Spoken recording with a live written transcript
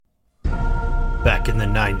Back in the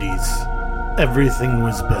 90s, everything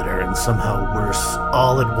was better and somehow worse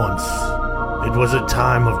all at once. It was a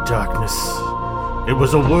time of darkness. It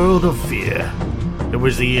was a world of fear. It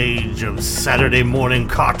was the age of Saturday morning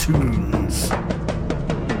cartoons.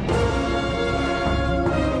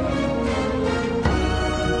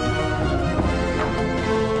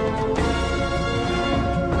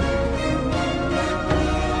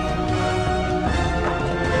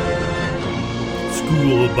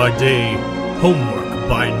 School by day, homework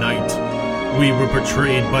by night. We were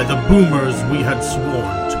betrayed by the boomers we had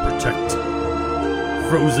sworn to protect.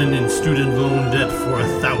 Frozen in student loan debt for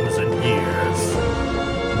 1,000 years.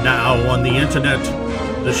 Now on the internet,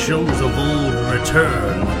 the shows of old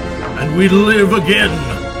return, and we live again.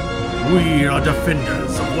 We are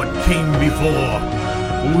defenders of what came before.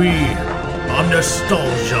 We are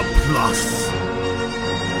Nostalgia Plus.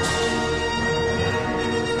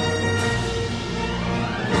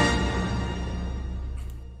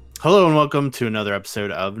 Hello and welcome to another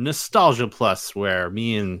episode of Nostalgia Plus, where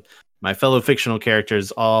me and my fellow fictional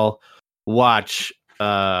characters all watch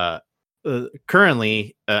currently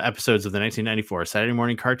episodes of the 1994 Saturday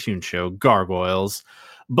morning cartoon show Gargoyles.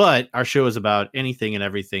 But our show is about anything and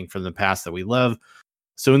everything from the past that we love.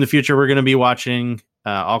 So in the future, we're going to be watching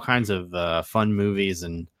all kinds of fun movies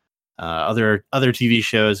and other TV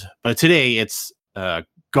shows. But today it's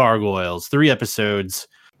Gargoyles, 3 episodes.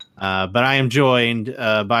 But I am joined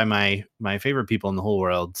by my favorite people in the whole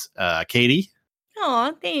world, Katie.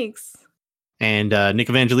 Aw, thanks. And Nick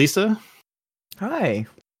Evangelista. Hi.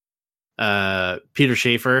 Peter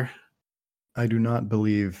Schaefer. I do not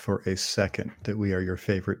believe for a second that we are your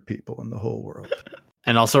favorite people in the whole world.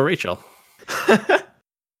 And also Rachel.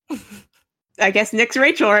 I guess Nick's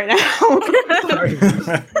Rachel right now. Sorry.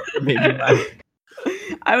 Maybe not.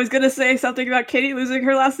 I was going to say something about Katie losing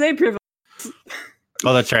her last name privilege.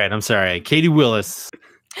 Oh, that's right. I'm sorry. Katie Willis.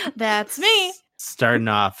 That's me. Starting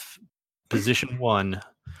off position 1.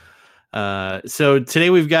 So today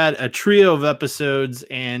we've got a trio of episodes,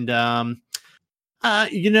 and I'm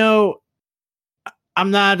not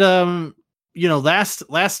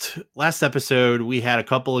last episode we had a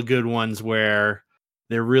couple of good ones where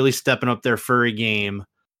they're really stepping up their furry game.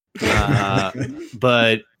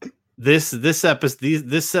 But this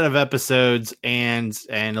set of episodes and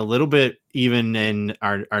a little bit even in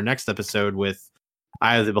our next episode with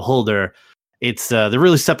Eye of the Beholder, it's they're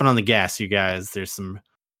really stepping on the gas, you guys. There's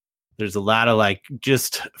a lot of like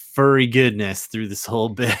just furry goodness through this whole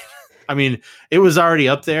bit. I mean, it was already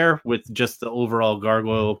up there with just the overall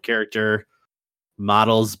gargoyle character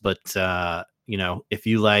models, but if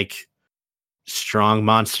you like strong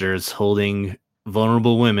monsters holding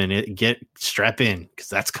vulnerable women, strap in, because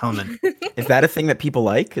that's coming. Is that a thing that people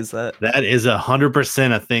like? That is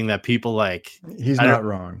 100% a thing that people like? He's not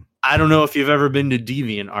wrong. I don't know if you've ever been to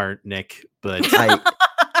DeviantArt, Nick, but I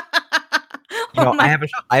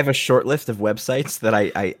have a short list of websites that I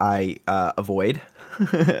avoid.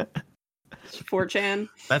 4chan.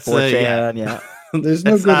 That's 4chan, yeah. There's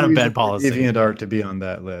no that's good not a reason bad for policy. DeviantArt to be on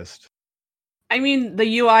that list. I mean,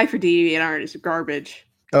 the UI for DeviantArt is garbage.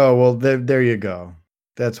 Oh well, there you go.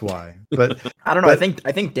 That's why. But I don't know. I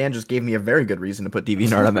think Dan just gave me a very good reason to put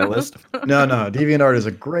DeviantArt on that list. No. DeviantArt is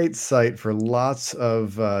a great site for lots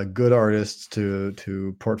of good artists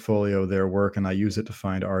to portfolio their work, and I use it to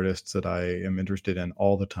find artists that I am interested in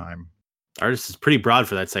all the time. Artists is pretty broad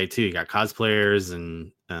for that site too. You got cosplayers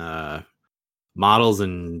and models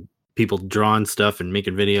and people drawing stuff and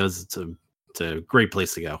making videos. It's a great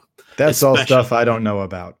place to go. That's all stuff I don't know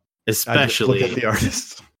about. Especially I just look at the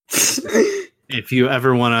artists. If you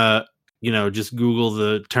ever want to, just Google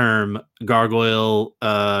the term gargoyle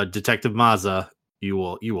Detective Mazza, you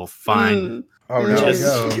will find. Oh, no, Just-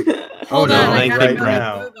 go. Hold no, on, I like gotta right go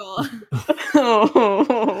now. to Google.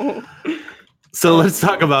 Oh. So let's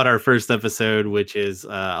talk about our first episode, which is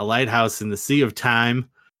A Lighthouse in the Sea of Time.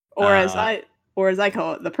 Or as I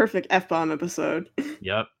call it, the perfect F-bomb episode.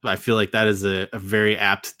 Yep. I feel like that is a very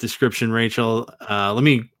apt description, Rachel. Let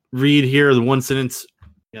me read here the one sentence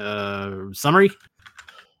summary.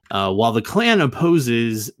 While the clan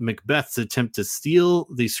opposes Macbeth's attempt to steal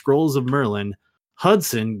the scrolls of Merlin,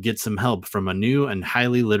 Hudson gets some help from a new and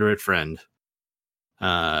highly literate friend,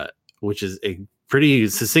 which is pretty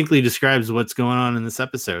succinctly describes what's going on in this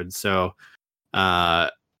episode. So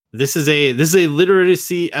this is a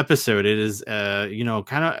literacy episode. It is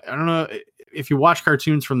kind of, I don't know if you watch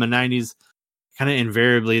cartoons from the 90s, kind of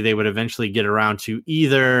invariably they would eventually get around to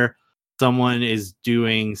either someone is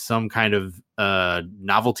doing some kind of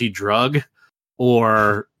novelty drug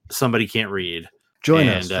or somebody can't read. Join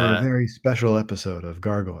And, us for a very special episode of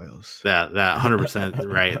Gargoyles. That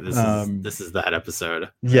 100% right. This is that episode.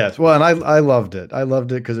 Yes, well, and I loved it. I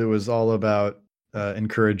loved it because it was all about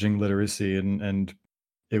encouraging literacy, and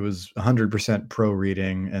it was 100% pro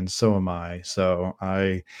reading, and so am I. So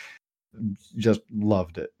I just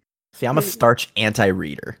loved it. See, I'm a starch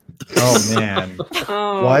anti-reader. Oh man,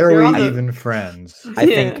 Oh, why are you're on we the- even friends?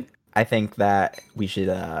 I think that we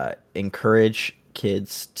should encourage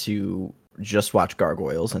kids to just watch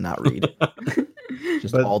Gargoyles and not read,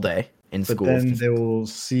 just But- all day in But school. then they will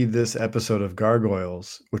see this episode of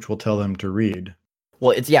Gargoyles, which will tell them to read.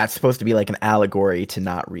 Well, it's supposed to be like an allegory to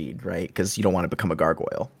not read, right? Because you don't want to become a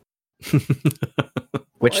gargoyle,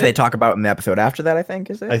 which they talk about in the episode after that. I think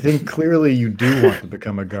is it? I think clearly you do want to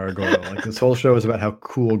become a gargoyle. Like this whole show is about how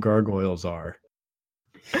cool gargoyles are.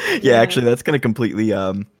 Yeah, actually, that's gonna completely.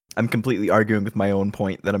 I'm completely arguing with my own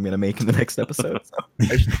point that I'm gonna make in the next episode. So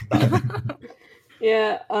I should stop.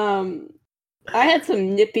 Yeah, I had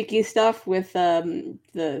some nitpicky stuff with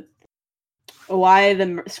the why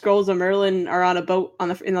the Scrolls of Merlin are on a boat on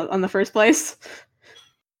the first place.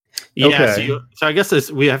 Yeah, Okay. so I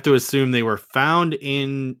guess we have to assume they were found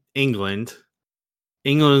in England.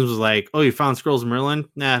 England was like, "Oh, you found Scrolls of Merlin?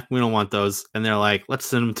 Nah, we don't want those." And they're like, "Let's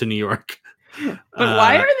send them to New York." But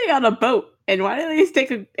why are they on a boat? And why do they just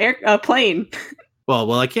take a plane?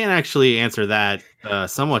 Well, I can't actually answer that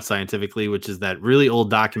somewhat scientifically, which is that really old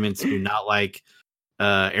documents do not like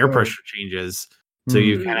air Oh. pressure changes, so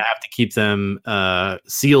you Mm. kind of have to keep them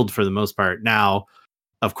sealed for the most part. Now,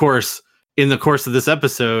 of course, in the course of this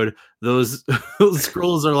episode, those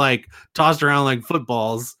scrolls are like tossed around like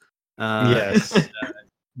footballs. Yes.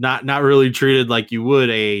 Not really treated like you would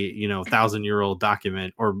a 1,000-year-old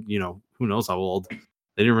document, or who knows how old.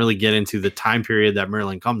 They didn't really get into the time period that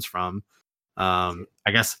Merlin comes from.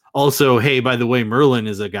 I guess also, hey, by the way, Merlin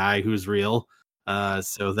is a guy who's real.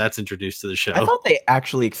 So that's introduced to the show. I thought they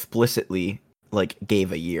actually explicitly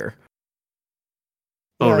gave a year.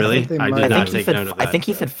 Oh, Yeah, I really? think they I might did I not think he take said. note of that. I think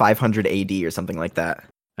he said 500 AD or something like that.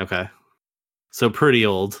 Okay. So pretty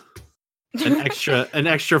old. An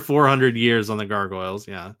extra 400 years on the gargoyles.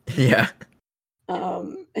 Yeah. Yeah.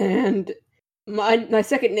 And my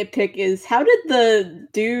second nitpick is how did the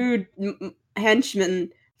dude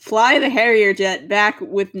henchman fly the Harrier jet back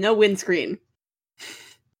with no windscreen?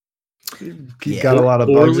 He's Yeah. got a lot of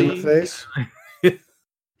bugs in the Poorly. face.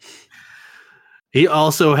 He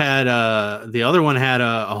also had the other one had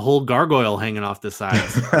a whole gargoyle hanging off the side.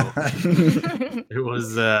 So it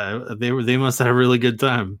was they must have had a really good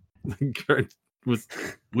time with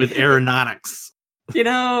aeronautics.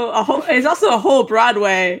 There's also a whole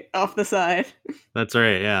Broadway off the side. That's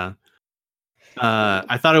right. Yeah.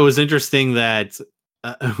 I thought it was interesting that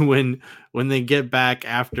when they get back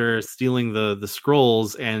after stealing the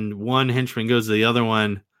scrolls, and one henchman goes to the other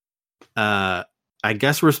one, I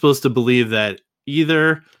guess we're supposed to believe that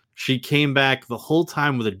either she came back the whole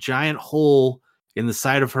time with a giant hole in the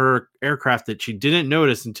side of her aircraft that she didn't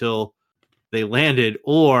notice until they landed,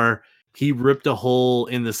 or he ripped a hole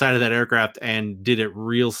in the side of that aircraft and did it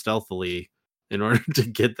real stealthily in order to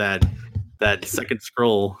get that second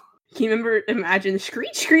scroll. Can you imagine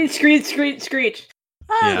screech, screech, screech, screech, screech?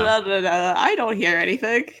 Yeah. I don't hear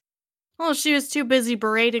anything. Well, she was too busy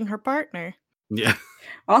berating her partner. Yeah.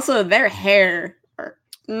 Also, their hair.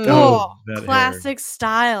 Oh, that hair. Classic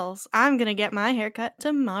styles. I'm gonna get my hair cut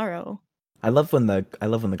tomorrow. I love when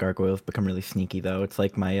the gargoyles become really sneaky though. It's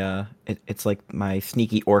like my it's like my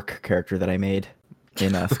sneaky orc character that I made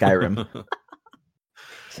in Skyrim.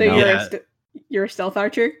 So No. you're a stealth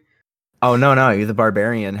archer? Oh no, he was a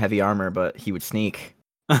barbarian, heavy armor, but he would sneak.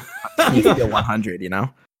 Sneak skill 100,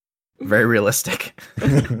 very realistic.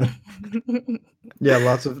 Yeah,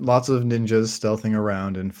 lots of ninjas stealthing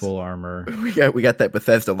around in full armor. we got that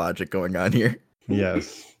Bethesda logic going on here.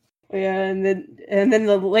 Yes. Yeah, and then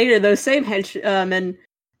later those same henchmen,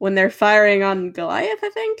 when they're firing on Goliath, I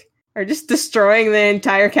think, are just destroying the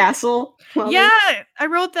entire castle. while Yeah, I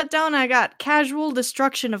wrote that down. I got casual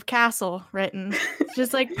destruction of castle written.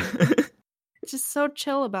 Just like, just so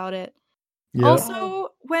chill about it. Yeah. Also,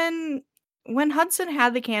 when Hudson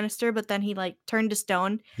had the canister, but then he turned to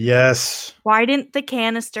stone, Yes. why didn't the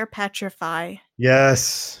canister petrify?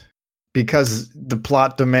 Yes. Because the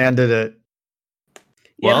plot demanded it.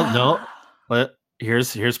 Well, Yeah. no. But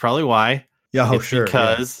here's probably why. Yeah, It's sure.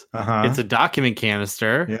 because Uh-huh. it's a document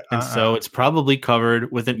canister, Yeah, and so it's probably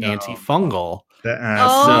covered with an No. antifungal.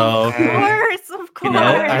 Oh, So- of course.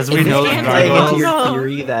 as we Is know, this the playing into gargoyles- your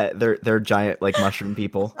theory that they're giant mushroom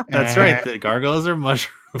people. That's right. The gargoyles are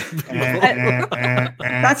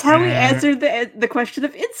That's how we answered the question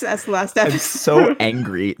of incest last I'm episode. so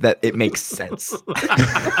angry that it makes sense.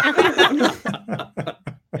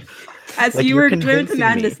 As Like, you you're were driven to convincing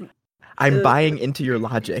madness. me. I'm buying into your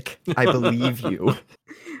logic. I believe you.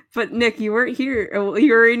 But Nick, you weren't here.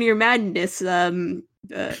 You were in your madness from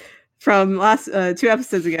last 2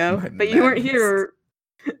 episodes ago. My But you weren't madness. here.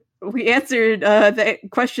 We answered the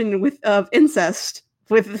question of incest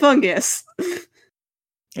with the fungus.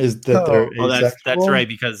 Is that they're Oh, that's asexual? right,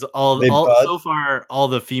 because They all bud? so far all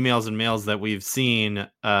the females and males that we've seen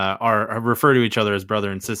are refer to each other as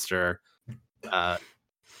brother and sister,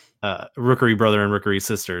 rookery brother and rookery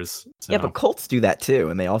sisters. So. Yeah, but cults do that too,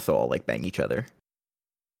 and they also all like bang each other.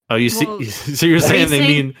 Oh, you see, Well, so you're are saying you they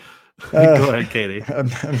saying- mean? Uh, Go ahead, Katie.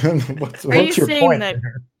 what's Are you your saying point? that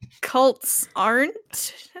there? cults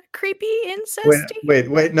aren't creepy Wait,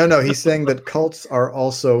 incesty? no. He's saying that cults are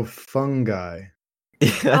also fungi.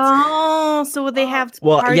 That's- Oh, so would they have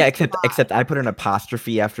well, parts yeah, of except I put an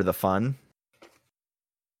apostrophe after the fun.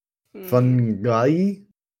 Fungi?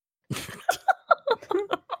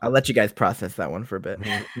 I'll let you guys process that one for a bit.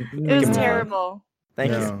 It was Give 'em a- terrible.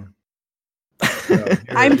 Thank you. No. No,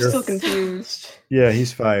 I'm you're- still confused. Yeah,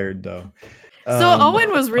 he's fired though. So Um,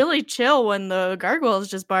 Owen was really chill when the gargoyles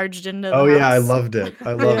just barged into the Oh yeah, I house. loved it.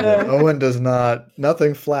 I loved Yeah. it. Owen does not.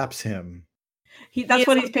 Nothing flaps him. That's He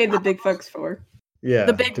what is he's paid the big fucks for. Yeah,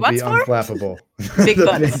 The big to what's be for? unflappable. Big The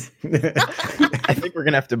butts. big- I think we're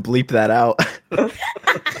gonna have to bleep that out.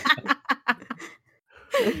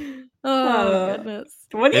 Oh goodness.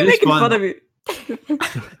 What are It you is making fun. fun of me?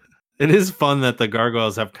 It is fun that the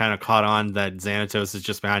gargoyles have kind of caught on that Xanatos is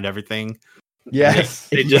just behind everything. yes.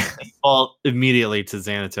 They just default immediately to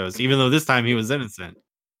Xanatos, even though this time he was innocent.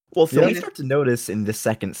 Well, so we Yeah. start to notice in the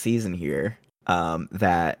second season here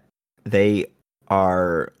that they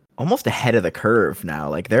are almost ahead of the curve now.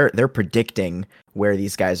 Like they're predicting where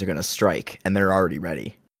these guys are going to strike, and they're already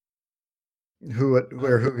ready. Who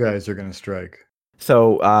guys are going to strike?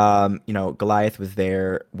 So Goliath was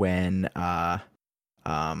there when Demona.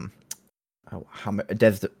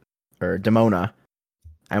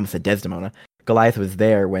 I almost said Desdemona. Goliath was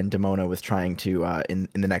there when Demona was trying to in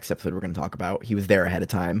the next episode we're going to talk about. He was there ahead of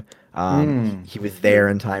time. He was there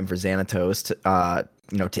in time for Xanatos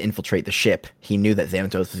to infiltrate the ship. He knew that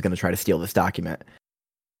Xanatos was going to try to steal this document.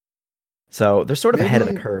 So they're sort of ahead of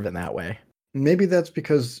the Maybe- curve in that way. Maybe that's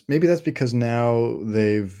because now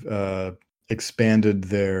they've expanded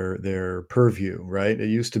their purview, right? It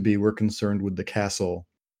used to be we're concerned with the castle,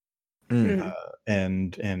 Mm.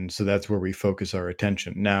 and so that's where we focus our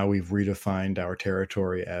attention. Now we've redefined our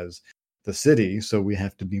territory as the city, so we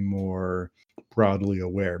have to be more broadly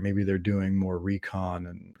aware. Maybe they're doing more recon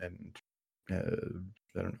and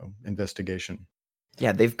I don't know, investigation.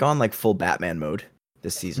 Yeah, they've gone like full Batman mode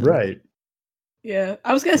this season. Right. Yeah,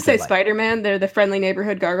 I was gonna say Like- Spider-Man. They're the friendly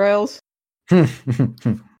neighborhood gargoyles.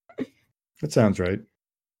 That sounds right.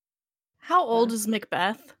 How old is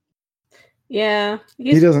Macbeth? Yeah,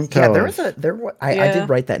 He doesn't Yeah, tell there us. was I Yeah. did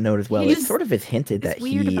write that note as well. He It just sort of is hinted that It's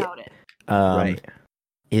weird he about it. right.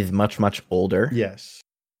 is much older Yes.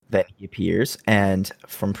 than he appears, and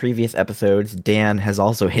from previous episodes, Dan has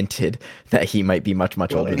also hinted that he might be much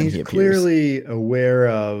Well, older and than he's he appears. clearly aware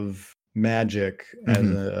of magic as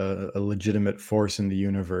Mhm. a legitimate force in the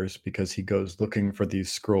universe because he goes looking for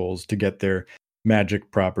these scrolls to get their magic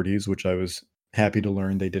properties, which I was happy to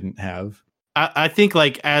learn they didn't have. I think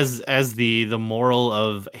like as the moral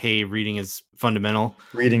of hey, reading is fundamental.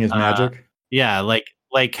 Reading is magic. Yeah, like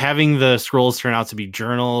having the scrolls turn out to be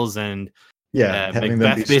journals and Yeah, having them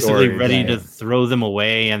Macbeth be basically stories, ready yeah. to throw them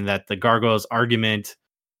away, and that the gargoyles' argument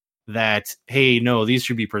that hey, no, these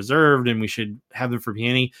should be preserved and we should have them for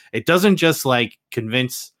Peony. It doesn't just like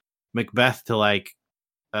convince Macbeth to like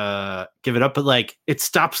give it up, but like it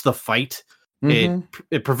stops the fight. Mhm.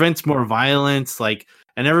 It prevents more violence, like,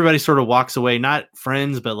 and everybody sort of walks away, not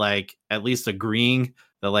friends, but like at least agreeing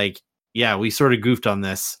that like, yeah, we sort of goofed on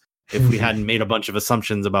this if we hadn't made a bunch of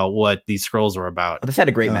assumptions about what these scrolls were about. This had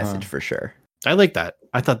a great Uh-huh. message for sure. I like that.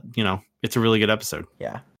 I thought, it's a really good episode.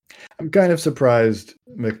 Yeah. I'm kind of surprised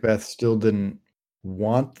Macbeth still didn't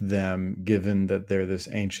want them, given that they're this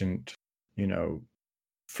ancient,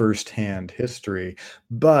 first-hand history.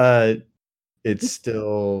 But it's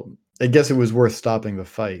still, I guess it was worth stopping the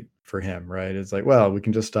fight for him, right? It's like, well, we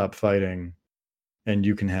can just stop fighting, and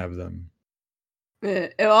you can have them.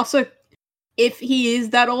 It also, if he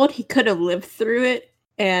is that old, he could have lived through it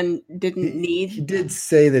and didn't need. He did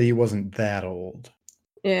say that he wasn't that old.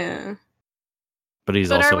 Yeah. But he's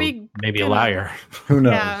But are also we maybe a gonna- liar. Who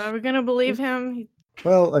knows? Yeah, are we gonna believe him?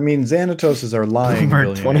 Well, I mean, Xanatos is our lying Boomer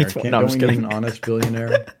billionaire. 2020 Can't, no, I'm don't just we need kidding. an honest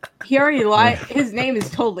billionaire? He already lied. His name is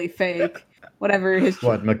totally fake. Whatever his.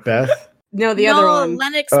 What, Macbeth? No, the other one.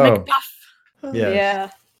 Lennox Oh. McDuff. Yes. Yeah.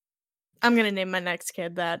 I'm gonna name my next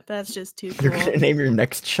kid that. That's just too cool. You're gonna name your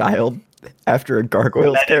next child after a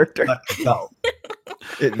Gargoyles character. Well,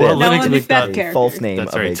 No, Lennox a Macbeth McDuff. character. False name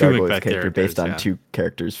That's of right, a two Gargoyles Macbeth character based on characters, 2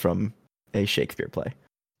 characters from a Shakespeare play.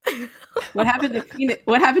 What happened to Phoenix?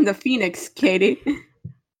 What happened to Phoenix, Katie?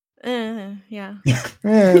 Yeah.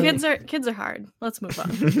 Eh, Kids are hard. Let's move on.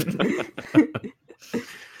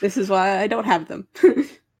 This is why I don't have them.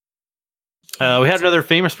 We had another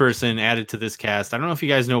famous person added to this cast. I don't know if you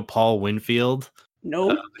guys know Paul Winfield.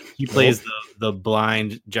 Nope. He plays the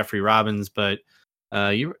blind Jeffrey Robbins, but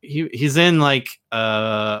he's in like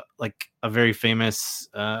a very famous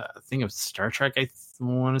thing of Star Trek. I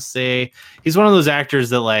want to say he's one of those actors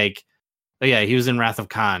that he was in Wrath of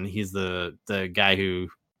Khan. He's the guy who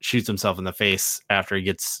shoots himself in the face after he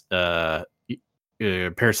gets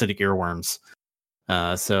parasitic earworms.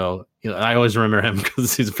 So I always remember him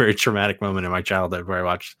because he's a very traumatic moment in my childhood where I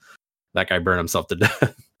watched that guy burn himself to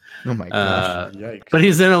death. Oh my gosh. yikes. But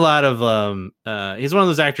he's in a lot of he's one of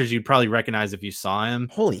those actors you'd probably recognize if you saw him.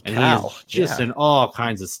 Holy And cow. he's just Yeah. in all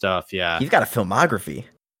kinds of stuff. Yeah. He's got a filmography.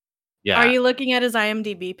 Yeah. Are you looking at his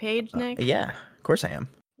IMDb page, Nick? Yeah, of course I am.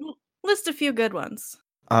 List a few good ones.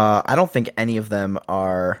 I don't think any of them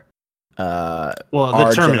are well, our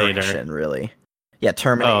the Terminator. generation, really. Yeah,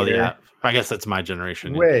 Terminator. Oh, yeah. I guess that's my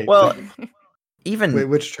generation. Wait. Well, even wait,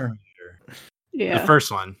 which Terminator? The Yeah.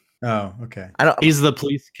 first one. Oh, okay. I don't. He's the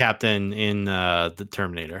police captain in the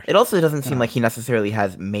Terminator. It also doesn't seem like he necessarily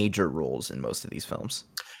has major roles in most of these films.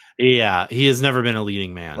 Yeah, he has never been a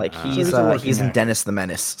leading man. Like he's a working he's in actor. Dennis the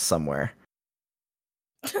Menace somewhere.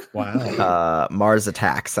 Wow. Mars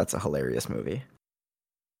Attacks. That's a hilarious movie.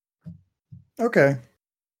 Okay.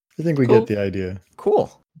 I think we Cool. get the idea.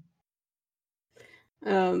 Cool.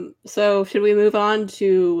 So should we move on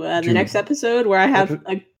to the To- next episode where I have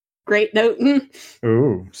a great note?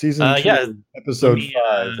 Ooh, season 2, yeah, episode let me,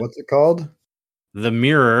 5. What's it called? The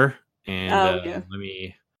Mirror, and Oh, yeah. let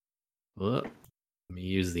me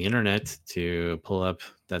use the internet to pull up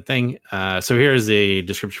that thing. So here's a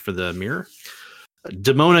description for The Mirror.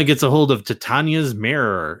 Demona gets a hold of Titania's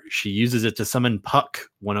mirror. She uses it to summon Puck,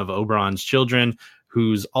 one of Oberon's children,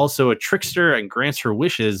 who's also a trickster and grants her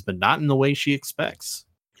wishes, but not in the way she expects.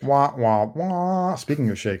 Wah, wah, wah.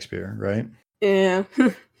 Speaking of Shakespeare, right? Yeah.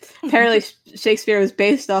 Apparently Shakespeare was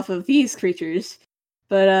based off of these creatures.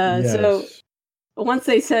 But so Yes. once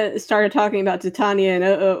they started talking about Titania and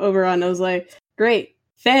Oberon, I was like, great.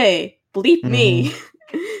 Faye, bleep me.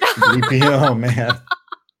 Bleepy, oh, man.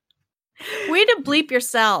 Way to bleep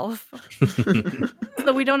yourself,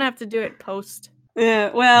 so we don't have to do it post.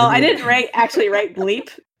 Yeah, well, I didn't actually write bleep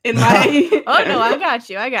in my Oh no, I got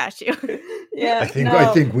you. Yeah. I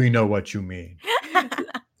no. think we know what you mean.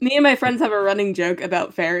 Me and my friends have a running joke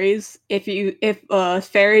about fairies. If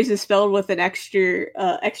fairies is spelled with an extra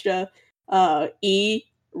e,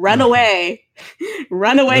 run away.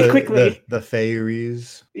 Run away quickly. The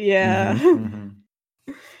fairies. Yeah. Mhm.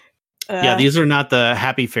 Yeah, these are not the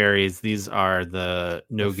happy fairies. These are the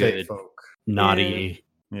no The fey good, folk. naughty,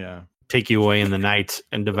 Yeah. take you away in the night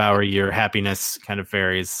and devour your happiness kind of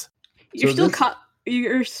fairies. You're So still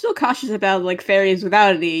you're still cautious about like fairies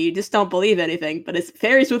without an e. You just don't believe anything. But it's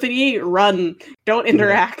fairies with an e. Run. Don't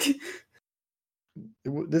interact.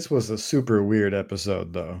 This was a super weird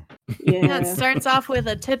episode, though. Yeah, it starts off with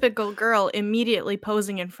a typical girl immediately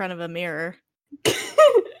posing in front of a mirror.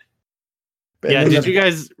 And Yeah, then did the- you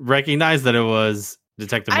guys recognize that it was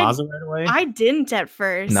Detective I- Mazza right away? I didn't at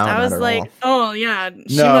first. No, I not was at like, oh yeah,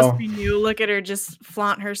 she No. must be new. Look at her just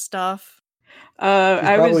flaunt her stuff. She's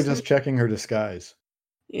I probably was just checking her disguise.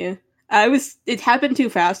 yeah. It happened too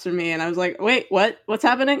fast for me, and I was like, wait, what? What's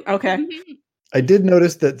happening? Okay. I did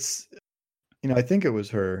notice that, I think it was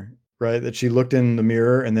her, right? That she looked in the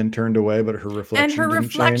mirror and then turned away, but her reflection And her didn't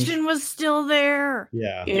reflection change. was still there.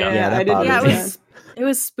 Yeah. Yeah, that I didn't. bothered Yeah, me. it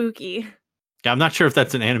was spooky. Yeah, I'm not sure if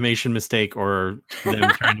that's an animation mistake or them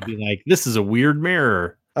trying to be like, this is a weird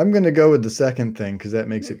mirror. I'm going to go with the second thing because that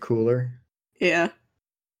makes it cooler. Yeah.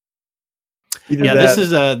 Either Yeah,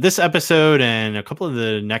 that- this episode and a couple of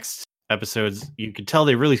the next episodes, you could tell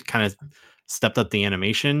they really kind of stepped up the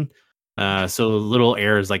animation. So little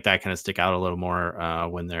errors like that kind of stick out a little more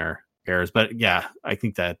when they're errors. But yeah, I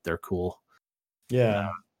think that they're cool.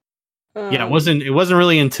 Yeah. Yeah, it wasn't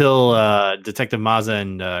really until Detective Mazza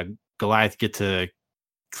and Goliath get to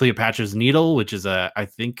Cleopatra's Needle, which is I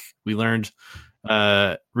think we learned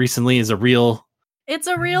recently is a real It's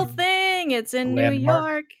a real thing. It's in New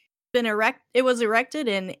Landmark. York. It was erected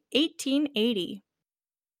in 1880.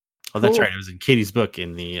 Oh, that's Cool. right. It was in Katie's book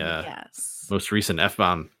in the Yes. most recent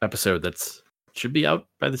F-bomb episode. That's should be out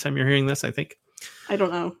by the time you're hearing this, I think. I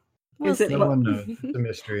don't know. We'll Is it- see. No one knows. It's a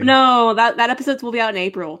mystery. No, that episode will be out in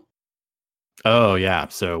April. Oh yeah,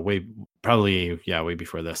 so way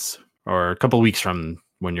before this, or a couple weeks from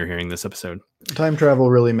when you're hearing this episode. Time travel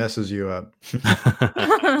really messes you up.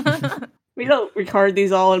 We don't record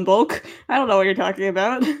these all in bulk. I don't know what you're talking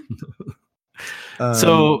about.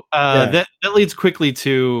 So yeah. that leads quickly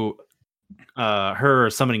to her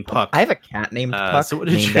summoning Puck. I have a cat named Puck, so what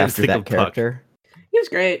did you named guys after think that of Puck? character. He was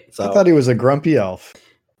great. So I thought he was a grumpy elf.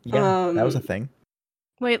 yeah, that was a thing.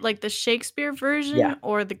 Wait, like the Shakespeare version Yeah.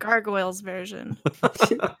 or the Gargoyles version?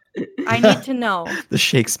 I need to know. The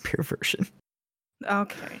Shakespeare version.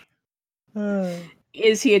 Okay.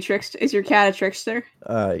 Is he a trickster? Is your cat a trickster?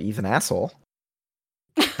 He's an asshole.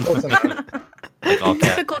 Close enough. Like all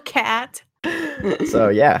cat. Typical cat. So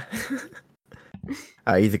yeah.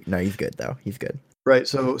 He's good though. He's good. Right.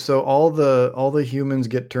 So all the humans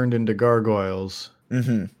get turned into gargoyles,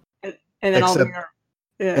 Mm-hmm. And then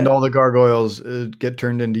and all the gargoyles get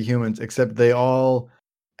turned into humans, except they all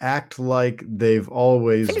act like they've I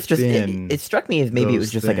always think it's just been. it struck me as maybe it was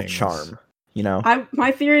those just like a things. charm, you know.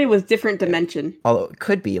 My theory was different dimension. Although it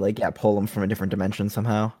could be like pull them from a different dimension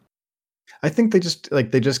somehow. I think they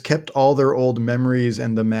just kept all their old memories,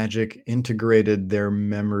 and the magic integrated their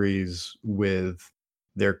memories with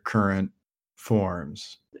their current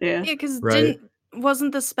forms. Yeah. Yeah, because Right.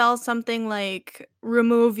 wasn't the spell something like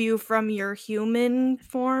remove you from your human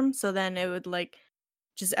form? So then it would like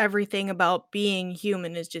just everything about being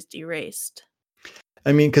human is just erased.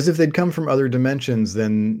 I mean, because if they'd come from other dimensions,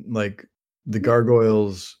 then like the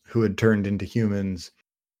gargoyles who had turned into humans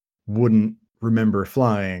wouldn't remember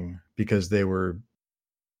flying because they were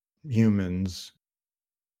humans.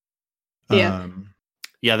 Yeah.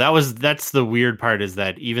 Yeah, that's the weird part, is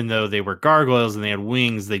that even though they were gargoyles and they had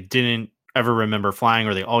wings, they didn't ever remember flying,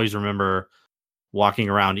 or they always remember walking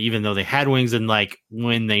around, even though they had wings, and like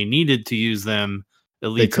when they needed to use them,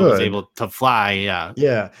 Elisa was could. able to fly. Yeah.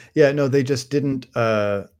 Yeah. No, they just didn't.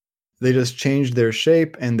 They just changed their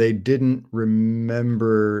shape, and they didn't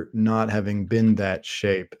remember not having been that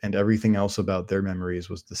shape, and everything else about their memories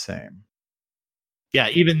was the same. Yeah,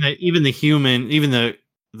 even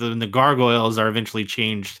the gargoyles are eventually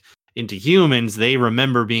changed into humans. They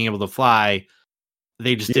remember being able to fly.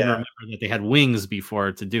 They just didn't Yeah. remember that they had wings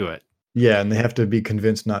before to do it. Yeah, and they have to be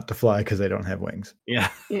convinced not to fly because they don't have wings. Yeah.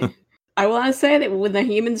 I want to say that when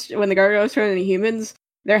the gargoyles turn into humans,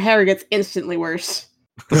 their hair gets instantly worse.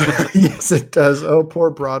 Yes, it does. Oh,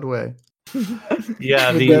 poor Broadway.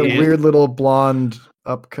 Yeah, With that weird little blonde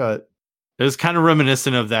upcut. it was kind of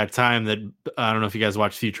reminiscent of that time that I don't know if you guys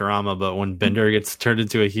watch Futurama, but when Bender gets turned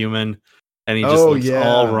into a human and he just looks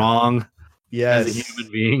all wrong Yes, as a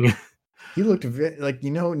human being. he looked like,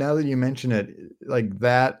 now that you mention it, like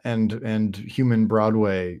that and human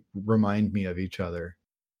Broadway remind me of each other.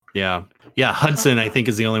 Yeah. Hudson, I think,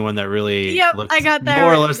 is the only one that really Yep, looks I got that more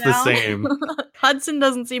or written less the down. same. Hudson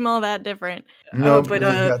doesn't seem all that different. No, but, but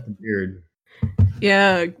he's got the beard.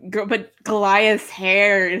 Yeah, but Goliath's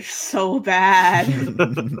hair is so bad.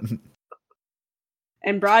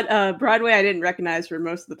 And Broadway I didn't recognize for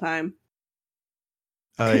most of the time.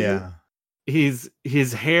 Oh yeah. His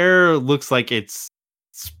hair looks like it's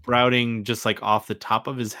sprouting just like off the top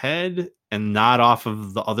of his head and not off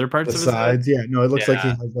of the other parts The of his sides, head. yeah. No, it looks like he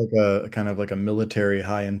Yeah. has like a kind of like a military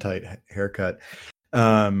high and tight haircut.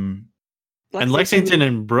 And Lexington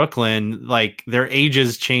and Brooklyn, like their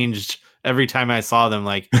ages changed every time I saw them.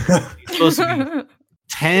 Like he's supposed to be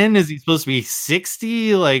 10? Is he supposed to be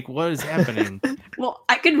 60? Like what is happening? Well,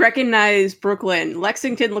 I could recognize Brooklyn.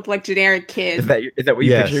 Lexington looked like generic kid. Is that what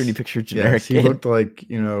you Yes. pictured when you pictured generic Yes, he kid? looked like,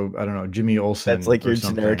 I don't know, Jimmy Olsen. That's like or your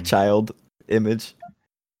generic something. child image.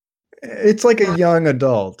 It's like a young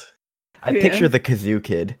adult. I Yeah. picture the kazoo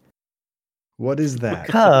kid. What is that?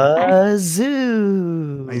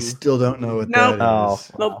 Kazoo. I still don't know what Nope. that Oh,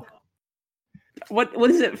 is. Nope.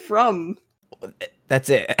 What is it from? that's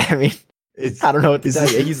it. I mean, It's, I don't know what to is tell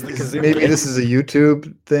this, you. He's the is- kazoo maybe kid. this is a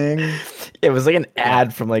YouTube thing. It was like an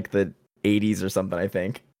ad from like the 80s or something, I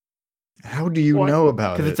think. How do you What? know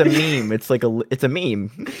about Because it? it's a meme. It's like it's a meme.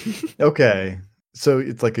 Okay, so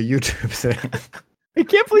it's like a YouTube thing. I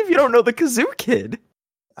can't believe you don't know the kazoo kid.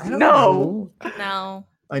 I don't No. know. No.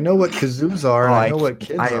 I know what kazoos are, and Oh, I know what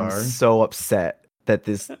kids I am are. so upset that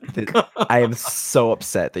I am so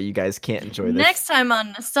upset that you guys can't enjoy this. Next time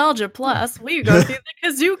on Nostalgia Plus, we go through the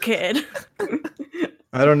Kazoo Kid.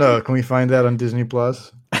 I don't know. Can we find that on Disney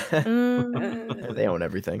Plus? Mm, They own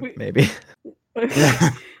everything, Wait. maybe.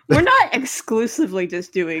 We're not exclusively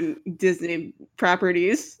just doing Disney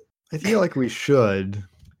properties. I feel like we should.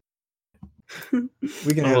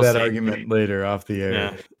 We can have We'll that see. argument later off the air.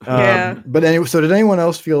 Yeah. Yeah. But anyway, so did anyone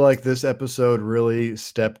else feel like this episode really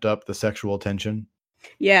stepped up the sexual tension?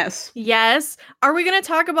 Yes. Yes. Are we gonna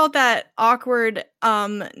talk about that awkward,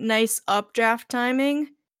 nice updraft timing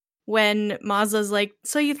when Mazza's like,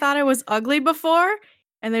 "So you thought I was ugly before?"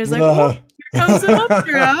 And there's like, "Oh, here comes an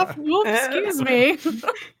updraft. Whoops, excuse me."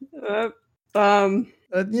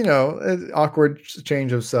 Awkward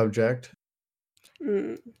change of subject.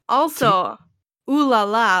 Also, ooh la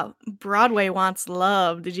la, Broadway wants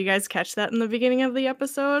love. Did you guys catch that in the beginning of the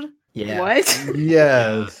episode? Yeah. What?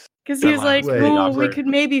 Yes. Because he was like, Wait, "Oh, we awkward. could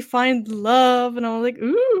maybe find love," and I was like,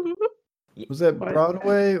 "Ooh." Was that What?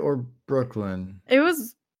 Broadway or Brooklyn? It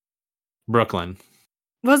was. Brooklyn.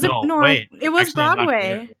 Was it? No, No, wait. it was Actually, I'm not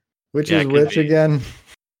Broadway. Which Yeah, is it could which be. again?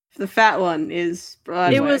 The fat one is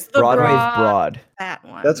Broadway. It was the Broadway's broad. That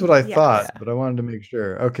one. That's what I Yes. thought, but I wanted to make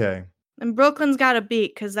sure. Okay. And Brooklyn's got a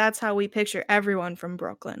beat because that's how we picture everyone from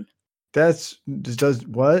Brooklyn. That's does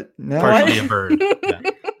what? Now Partially a bird. Yeah.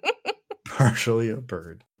 partially a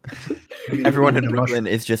bird. Everyone in A Brooklyn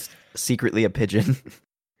is just secretly a pigeon.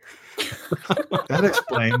 That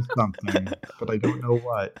explains something, but I don't know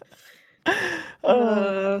what.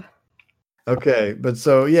 Okay, but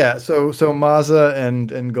so Mazza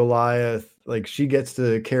and Goliath, like she gets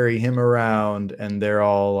to carry him around, and they're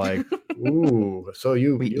all like, "Ooh, so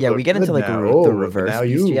you we look get into good like now. the Oh, reverse now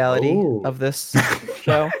you- bestiality oh." of this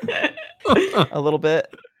show a little bit.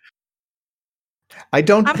 I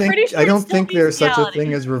don't I'm pretty think sure I don't it's still think there's such a bestiality.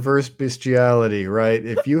 thing as reverse bestiality, right?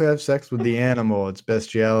 If you have sex with the animal, it's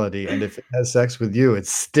bestiality, and if it has sex with you,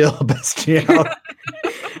 it's still bestiality.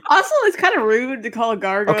 Also, it's kind of rude to call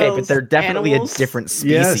gargoyles. Okay, but they're definitely animals. a different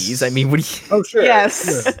species. I Yes. mean, what do you... Oh, sure.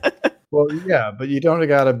 Yes. sure. Well, yeah, but you don't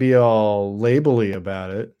gotta be all labely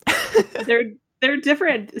about it. They're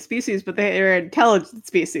different species, but they're intelligent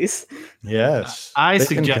species. Yes, I they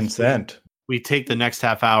can suggest- consent. We take the next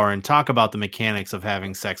half hour and talk about the mechanics of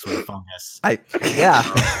having sex with a fungus. Yeah.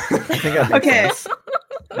 I think that makes Okay. sense.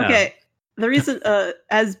 Yeah. Okay. The reason,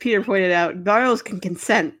 as Peter pointed out, gargoyles can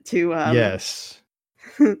consent to. Yes.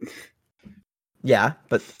 Yeah,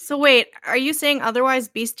 but So wait, are you saying otherwise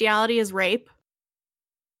bestiality is rape?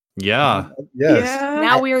 Yeah. Yes.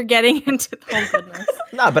 Now we are getting into oh goodness.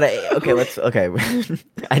 no, but okay.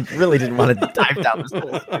 I really didn't want to dive down this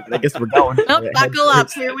hole, but I guess we're going. Nope, buckle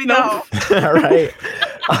up. Here we go. All right.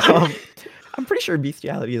 I'm pretty sure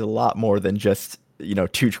bestiality is a lot more than just,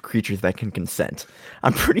 two creatures that can consent.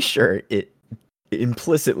 I'm pretty sure it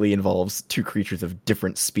implicitly involves two creatures of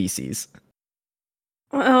different species.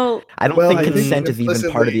 Well, I don't Well, think I think consent is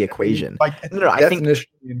even part of the implicitly, equation. By No, I think definition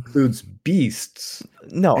includes beasts,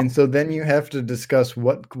 no. and so then you have to discuss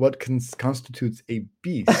what constitutes a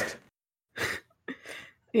beast.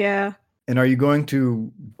 yeah. And are you going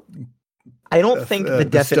to? I don't think the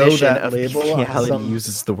bestow definition that of label on bestiality some-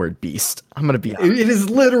 uses the word beast. I'm gonna be honest. It is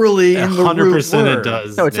literally in the 100% root it word.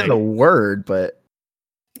 does. No, it's in the Nick. word, but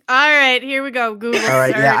All right, here we go. Google. all right.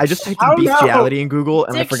 Yeah, I just search. typed in Oh, no. bestiality in Google,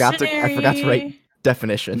 and I forgot to write Dictionary.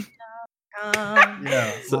 definition.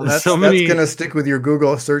 Yeah, So- well, that's, so many- that's gonna stick with your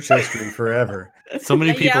Google search history forever. So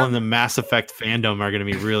many people Yeah. in the Mass Effect fandom are going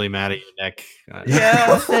to be really mad at you, Nick. Yeah.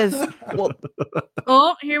 Well, it says, well,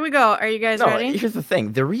 Oh, here we go. Are you guys no, ready? here's the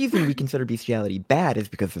thing. The reason we consider bestiality bad is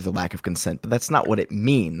because there's a lack of consent, but that's not what it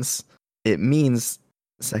means. It means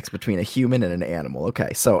sex between a human and an animal. Okay,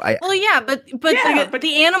 so Well, yeah, but Yeah, the, but-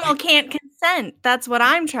 the animal can't consent. That's what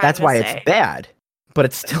I'm trying that's to why say. it's bad. But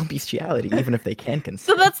it's still bestiality, even if they can So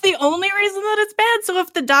consent. that's the only reason that it's bad. So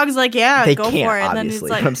if the dog's like, "Yeah, They go can't, for it," then it's obviously.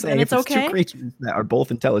 like, but I'm saying then if it's it's okay. two creatures that are both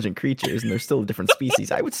intelligent creatures and they're still different species,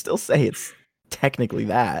 I would still say it's technically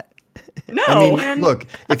that. No. I mean, man. look,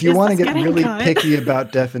 if you Is want to this get getting really cut? picky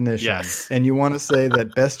about definitions, Yes. and you want to say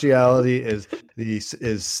that bestiality is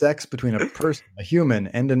sex between a person, a human,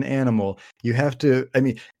 and an animal, you have to. I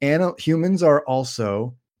mean, humans are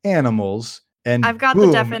also animals, and I've got the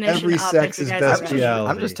boom, definition every up sex if is you guys are ready. bestiality.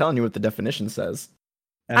 I'm just telling you what the definition says.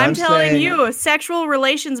 And I'm telling saying- you, sexual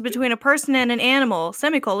relations between a person and an animal,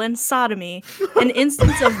 semicolon, sodomy, an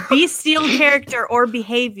instance of bestial character or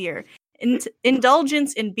behavior,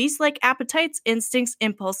 indulgence in beast-like appetites, instincts,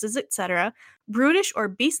 impulses, etc., brutish or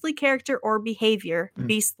beastly character or behavior, Mm.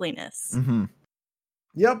 beastliness. Mm-hmm.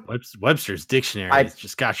 Yep. Webster's dictionary I- has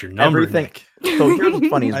just got your number, everything- Nick. So here's what's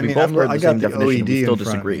funny is I we mean, both heard I the got same the definition, OED we still in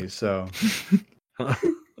front of me, disagree. so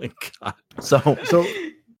My God. So, so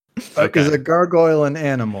Okay. is a gargoyle an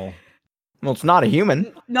animal? well, it's not a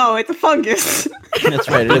human. No, it's a fungus. That's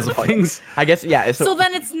right, it is a fungus. Things. I guess, yeah. So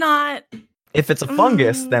then it's not If it's a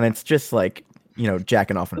fungus, then it's just like,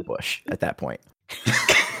 jacking off in a bush at that point.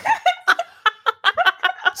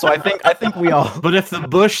 So I think we all. But if the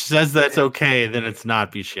bush says that's okay, then it's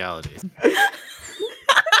not bestiality.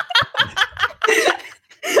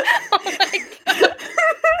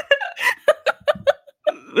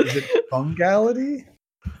 Is it fungality?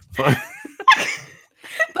 But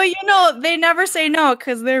they never say no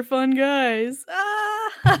because they're fun guys.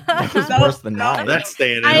 That was worse than nine. That's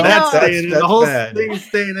staying in. I That's know. staying in. That's The whole bad. thing's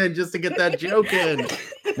staying in just to get that joke in.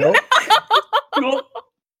 Nope.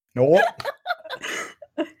 Nope.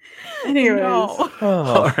 Anyways, No.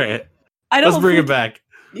 All right, I don't let's bring it think- back.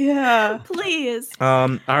 Yeah. Please. All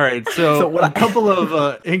right, so what a couple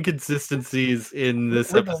of inconsistencies in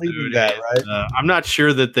this We're episode. deleting that, right? I'm not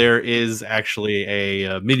sure that there is actually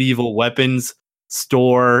a medieval weapons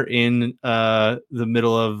store in the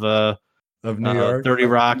middle of New York. 30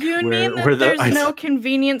 Rock. You mean that there's no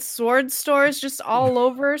convenient sword stores just all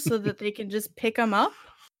over so that they can just pick them up?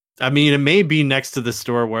 I mean, it may be next to the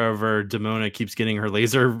store wherever Demona keeps getting her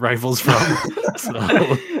laser rifles from.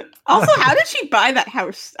 So. Also, how did she buy that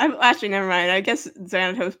house? Actually, never mind. I guess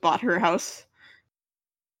Xanatos bought her house.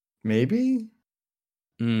 Maybe.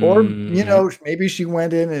 Mm. Or, maybe she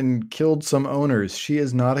went in and killed some owners. She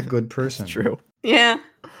is not a good person. True. Yeah.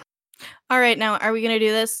 All right, now, are we going to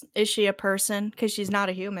do this? Is she a person? Because she's not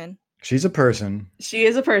a human. She's a person. She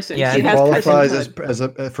is a person. Yeah, she She has qualifies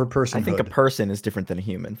personhood. for personhood. I think a person is different than a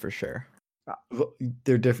human for sure.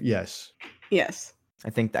 They're different. Yes. Yes. I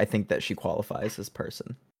think that she qualifies as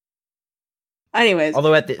person. Anyways.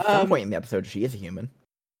 Although at some point in the episode, she is a human.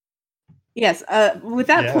 Yes. With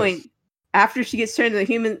that Yes. point, after she gets turned into a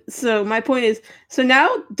human, so my point is, so now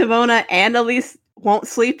Demona and Elise won't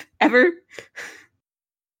sleep ever.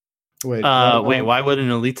 Wait. Why wouldn't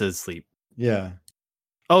Alita sleep? Yeah.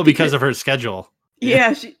 Oh, because of her schedule.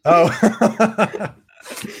 Yeah. She, Oh.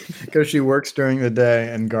 Because she works during the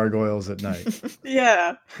day and gargoyles at night.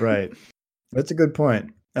 yeah. Right. That's a good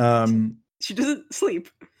point. She doesn't sleep.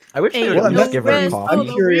 I wish they Hey, would Well, at least no give her a rest. coffee. I'm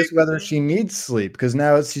the curious whether weird- she needs sleep because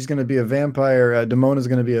now she's going to be a vampire. Demona's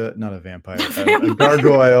going to be not a vampire, a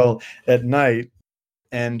gargoyle at night,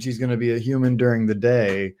 and she's going to be a human during the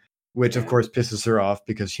day, which of Yeah. course pisses her off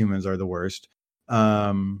because humans are the worst.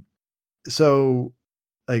 So,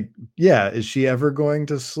 is she ever going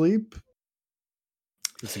to sleep?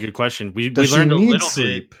 That's a good question. We Does she learned a need little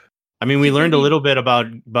sleep? bit. I mean, we learned a little bit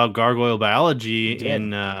about gargoyle biology did. in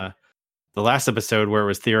the last episode, where it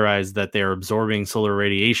was theorized that they're absorbing solar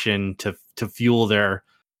radiation to fuel their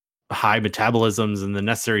high metabolisms and the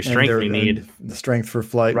necessary strength And they need. the strength for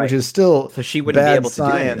flight, Right. which is still So she wouldn't be bad able to do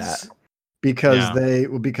any of science that.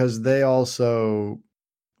 because they also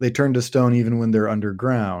turn to stone even when they're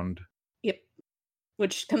underground. Yep.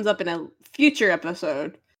 Which comes up in a future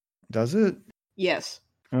episode. Does it? Yes.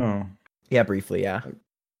 Oh, Yeah, briefly, yeah.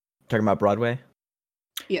 Talking about Broadway?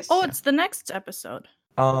 Yes. Oh, it's the next episode.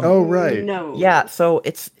 oh, right. No. Yeah, so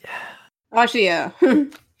it's Actually, yeah.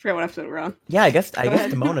 Forgot what episode we're on. yeah, I guess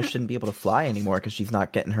ahead. Demona shouldn't be able to fly anymore because she's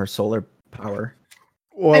not getting her solar power.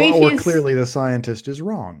 Well, I mean, or he's- clearly the scientist is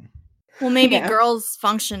wrong. Well, maybe Yeah. girls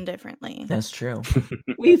function differently. That's true.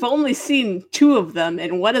 We've only seen 2 of them,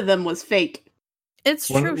 and one of them was fake. It's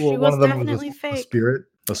One- true. well, She one was of them definitely a fake. spirit,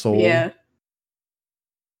 a soul. Yeah.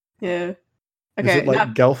 Yeah. Is Okay. it like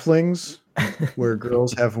not- Gelflings, where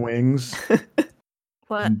girls have wings,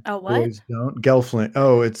 What? and A what? boys don't? Gelfling.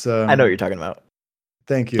 Oh, it's. I know what you're talking about.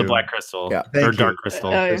 Thank you. The black crystal, Yeah. or Thank dark you. crystal.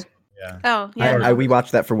 Oh, yeah. Yeah. Oh, yeah. We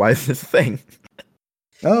watched that for Why Is This a Thing?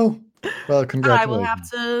 Oh, well, I congratulations. will have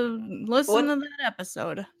to listen What? to that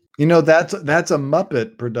episode. You know, that's a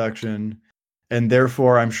Muppet production, and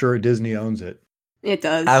therefore I'm sure Disney owns it. It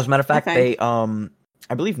does. As a matter of fact, Okay. they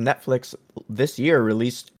I believe Netflix this year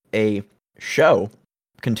released a show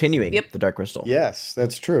continuing Yep. the Dark Crystal. Yes,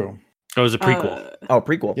 that's true. It was a prequel. Oh,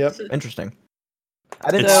 prequel. Yep. Interesting.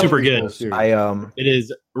 I didn't It's know. super good. I It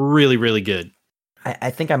is really, really good. I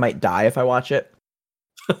think I might die if I watch it.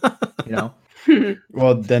 You know,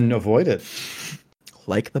 Well, then avoid it.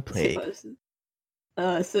 like the plague.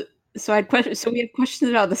 So I had questions. So we have questions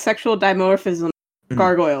about the sexual dimorphism of Mhm.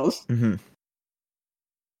 gargoyles. Hmm.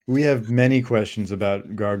 We have many questions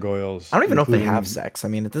about gargoyles. I don't even know if they including have sex. I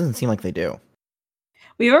mean, it doesn't seem like they do.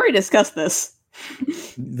 We've already discussed this.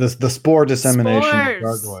 the spore dissemination Spores. of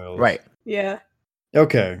gargoyles. Right. Yeah.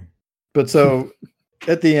 Okay. But so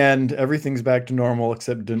at the end, everything's back to normal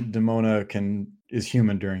except Demona is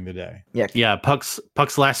human during the day. Yeah. Yeah, Puck's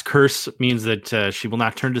last curse means that she will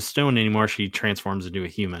not turn to stone anymore. She transforms into a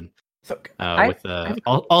human. So I With have a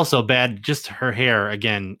also bad, just her hair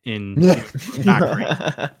again in not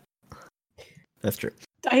great. That's true.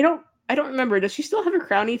 I don't I don't remember. Does she still have her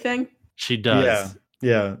crowny thing? She does.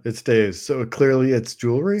 Yeah, it stays. So clearly it's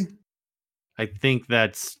jewelry. I think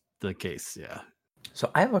that's the case. Yeah. So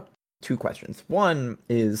I have two questions. One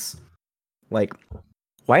is, like,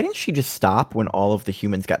 why didn't she just stop when all of the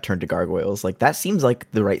humans got turned to gargoyles? Like, that seems like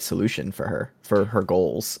the right solution for her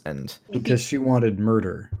goals. And Because she wanted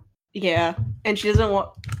murder. Yeah, and she doesn't want.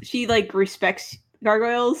 She like respects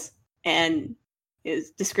gargoyles and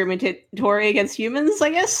is discriminatory against humans, I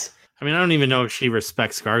guess. I mean, I don't even know if she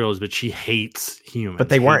respects gargoyles, but she hates humans. but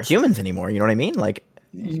they weren't Hates- humans anymore. You know what I mean? Like,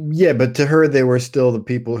 Yeah, but to her, they were still the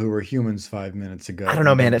people who were humans 5 minutes ago. I don't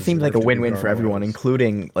know, and man. they It seemed like a deserve to be win-win for everyone, gargoyles.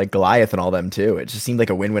 including like Goliath and all them too. It just seemed like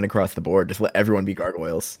a win-win across the board. Just let everyone be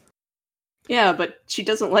gargoyles. Yeah, but she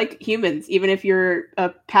doesn't like humans, even if you're a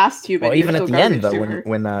past human. Well, you're even at still the end, garbage though, to her.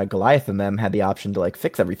 when Goliath and them had the option to like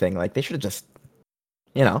fix everything, like they should have just,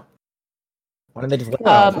 you know, why didn't they just let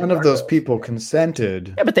Well, them be none of those gargoyles? people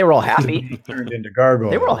consented. Yeah, but they were all to happy. be turned into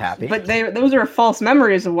gargoyles. They were all happy. But those are false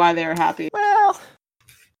memories of why they were happy. Well,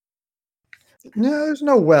 No, there's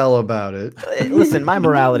no well about it. listen, my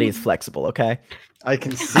morality is flexible. Okay. I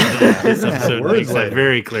can see that. This We're gonna have episode words makes that later.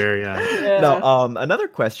 very clear. Yeah. Yeah. No. Another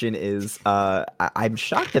question is, I'm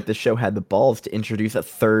shocked that the show had the balls to introduce a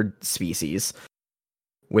third species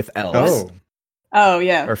with elves Oh, Oh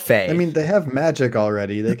yeah. or fae. I mean, they have magic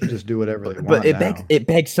already. They can just do whatever they want. but it now.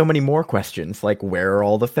 begs so many more questions. Like, where are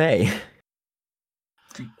all the fae?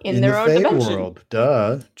 in their the own Fae dimension. world.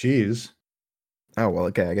 Duh. Jeez. Oh well,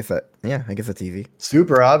 okay. I guess that's easy.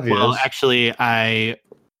 Super obvious. Well, actually, I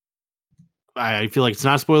feel like it's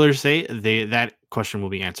not spoilers to say that question will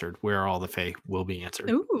be answered. Where are all the Fae will be answered.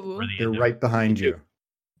 Ooh. For the They're end of- right behind you.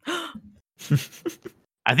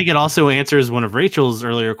 I think it also answers one of Rachel's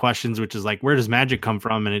earlier questions, which is like, where does magic come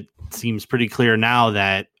from? And it seems pretty clear now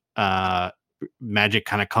that magic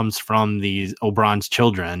kind of comes from these Oberon's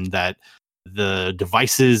children, that the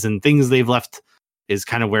devices and things they've left is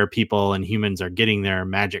kind of where people and humans are getting their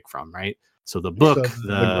magic from, right? So the book, So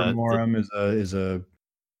the Grimorum is a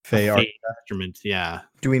Fae Fae art, instrument, yeah.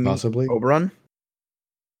 Do we meet possibly. Oberon?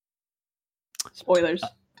 Spoilers.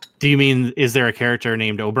 Do you mean, is there a character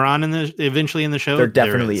named Oberon eventually in the show? There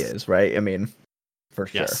definitely is, right? I mean, for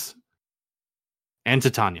sure. Yes. And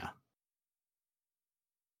Titania.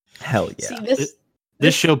 Hell yeah. See this.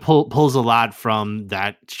 This show pulls a lot from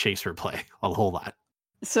that Chaser play, a whole lot.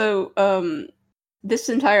 So, this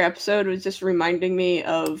entire episode was just reminding me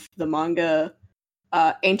of the manga,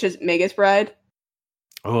 Ancient Magus Bride,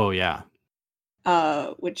 Oh yeah.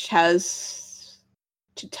 which has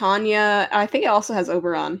Titania. I think it also has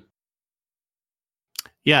Oberon.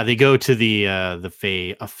 Yeah, they go to the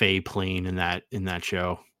Fae plane in that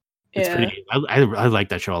show. It's Yeah. pretty. I like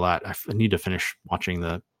that show a lot. I need to finish watching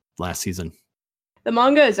the last season. The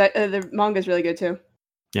manga is really good too.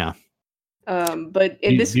 Yeah. But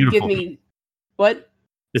this Beautiful. give me what?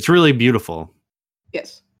 It's really beautiful.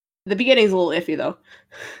 Yes. The beginning's a little iffy though.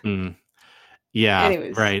 Mm. Yeah.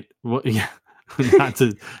 Anyways. Right. Well, yeah. not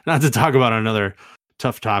to talk about another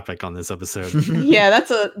tough topic on this episode. Yeah,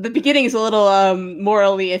 the beginning is a little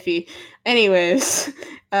morally iffy. Anyways,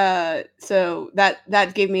 so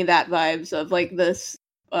that gave me that vibes of like this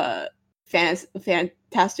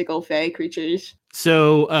fantastical fae creatures.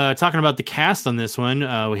 So, talking about the cast on this one,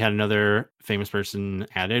 we had another famous person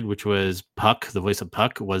added, which was Puck. The voice of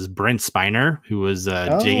Puck was Brent Spiner, who was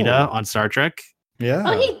Jada on Star Trek. Yeah.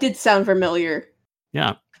 Oh, he did sound familiar.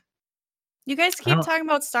 Yeah. You guys I keep don't- talking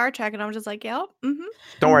about Star Trek, and I'm just like, yep. Mm-hmm.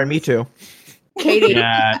 Don't worry, me too. Katie,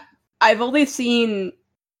 Yeah. I've only seen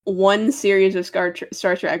one series of Star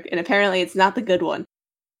Trek, and apparently it's not the good one.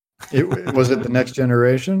 Was it the Next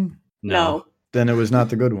Generation? No, Then it was not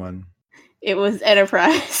the good one. it was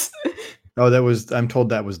Enterprise. Oh, I'm told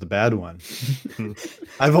that was the bad one.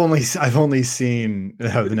 I've only seen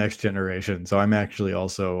the Next Generation, so I'm actually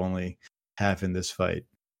also only half in this fight.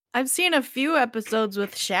 I've seen a few episodes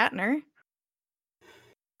with Shatner.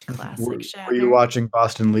 Classic Shatner. Were you watching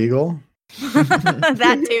Boston Legal?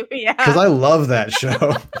 That too, yeah. Because I love that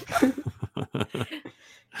show.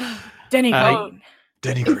 Denny Uh, Crane.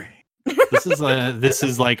 Denny Gray. this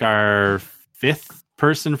is like our fifth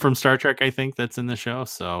person from Star Trek, I think, that's in the show.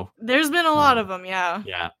 So There's been a lot of them, yeah.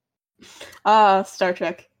 yeah, Star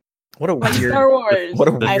Trek. What a Like weird. Star Wars. What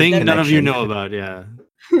a the I've thing never- none of you connection. know about. Yeah.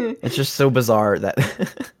 It's just so bizarre that.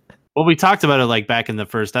 Well, we talked about it like back in the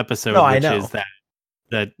first episode, No, I which know. is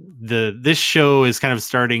that this show is kind of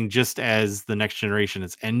starting just as the Next Generation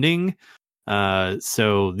is ending.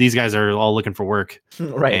 So these guys are all looking for work,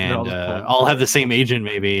 Right. and all have the same agent.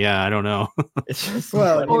 Maybe, yeah, I don't know. It's just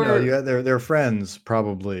Well, Or- they're friends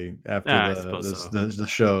probably after Yeah, I suppose the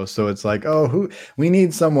show. So it's like, oh, we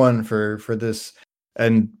need someone for this,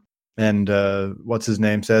 and what's his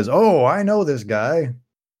name says, oh, I know this guy.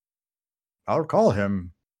 I'll call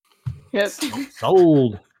him. Yep.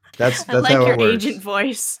 Sold. That's I like how your it works. agent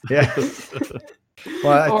voice. Yeah.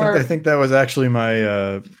 Well, Or- I think that was actually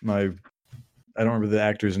my my. I don't remember the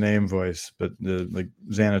actor's name voice, but the like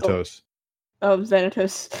Xanatos. Oh,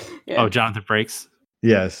 Xanatos. Yeah. Oh, Jonathan Frakes.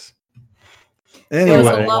 Yes. It was a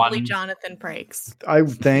Anyway, lovely One- Jonathan Frakes.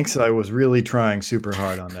 thanks. I was really trying super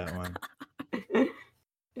hard on that one.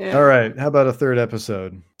 Yeah. All right. How about a third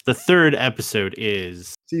episode? The third episode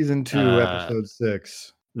is Season 2, episode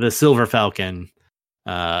 6. The Silver Falcon.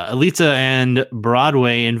 Alita and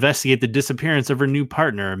Broadway investigate the disappearance of her new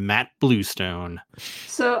partner, Matt Bluestone.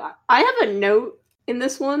 So I have a note in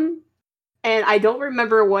this one, and I don't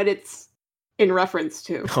remember what it's in reference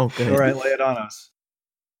to. Oh, good. All right, lay it on us.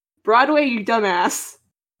 Broadway, you dumbass.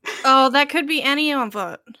 Oh, that could be any of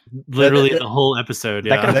it. Literally that- the whole episode. that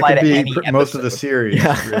Yeah, could That apply could to be any most of the episode. series,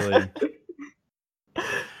 Yeah. really.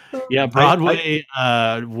 yeah. Broadway.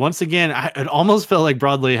 Once again, it almost felt like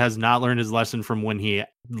Broadway has not learned his lesson from when he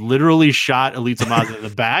literally shot Alita Maza in the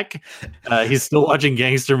back. He's still watching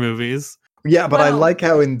gangster movies. Yeah, but I Well- like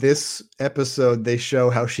how in this episode they show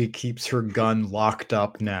how she keeps her gun locked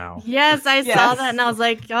up now. Yes, I saw Yes. that and I was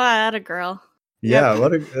like, oh, that a girl. Yeah,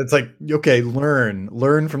 it's like, okay,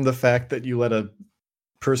 learn from the fact that you let a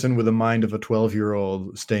person with a mind of a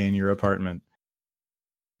 12-year-old stay in your apartment.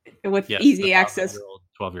 With Yes, easy the access,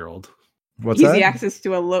 12-year-old. What's easy that? access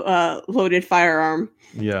to a loaded firearm.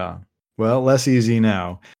 Yeah. Well, less easy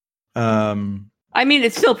now. I mean,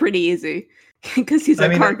 it's still pretty easy because he's a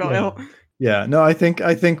gargoyle. Yeah. No, I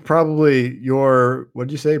think probably your,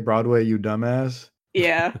 what'd you say, Broadway, you dumbass,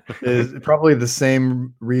 Yeah. is probably the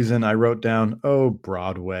same reason I wrote down, oh,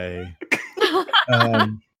 Broadway,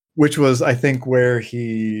 which was, I think, where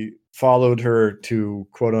he followed her to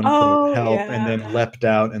quote unquote help and yeah. then leapt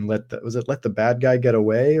out and let the bad guy get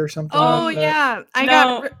away or something? Oh, like that? yeah. I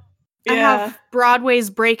No, I have Broadway's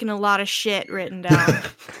breaking a lot of shit written down.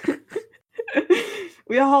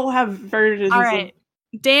 We all have versions. All of- right.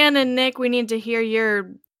 Dan and Nick, we need to hear your Voice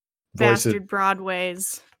it. bastard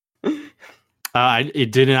Broadways.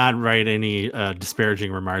 It did not write any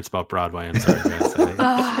disparaging remarks about Broadway. I'm sorry, guys.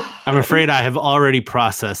 Ugh. I'm afraid I have already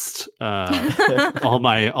processed all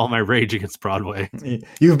my rage against Broadway.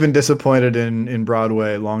 You've been disappointed in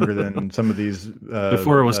Broadway longer than some of these.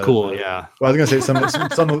 Before it was cool, yeah. Well, I was going to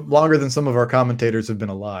say some longer than some of our commentators have been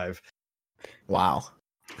alive. Wow.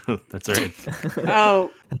 That's right. Oh,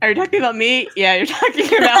 are you talking about me? Yeah, you're talking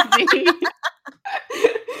about me.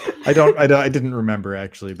 I didn't remember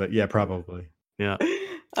actually, but yeah, probably. Yeah.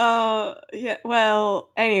 Yeah. Well,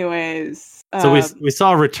 anyways. So we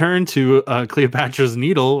saw a return to Cleopatra's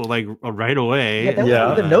Needle like right away. Yeah, that was Yeah.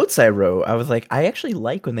 one of the notes I wrote. I was like, I actually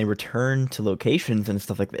like when they return to locations and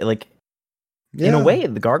stuff like that. Like, in a Yeah. way,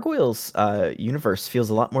 the Gargoyles universe feels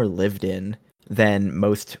a lot more lived in than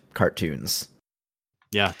most cartoons.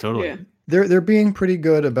 Yeah, totally. Yeah. They're being pretty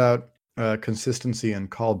good about consistency and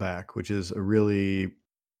callback, which is a really,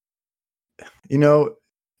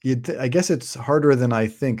 I guess it's harder than I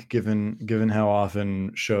think, given how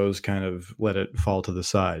often shows kind of let it fall to the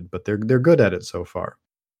side. But they're good at it so far.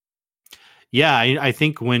 Yeah, I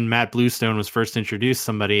think when Matt Bluestone was first introduced,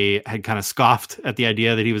 somebody had kind of scoffed at the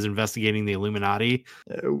idea that he was investigating the Illuminati.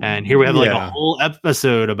 And here we have like a Yeah. whole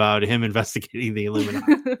episode about him investigating the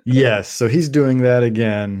Illuminati. Yes, so he's doing that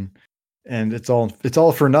again, and it's all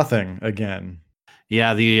for nothing again.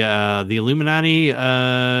 Yeah, the Illuminati,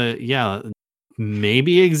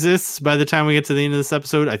 maybe exists by the time we get to the end of this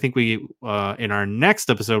episode. I think we in our next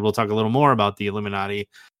episode we'll talk a little more about the Illuminati,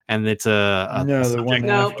 and it's a No, the subject- one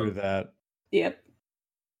No. after that. Yep.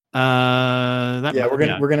 Yeah,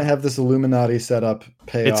 we're gonna have this Illuminati setup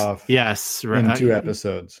pay It's off. yes, in right, 2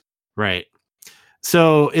 episodes. right.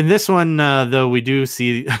 So in this one, though, we do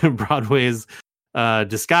see Broadway's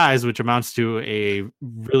disguise, which amounts to a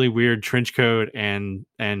really weird trench coat and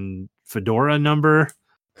fedora number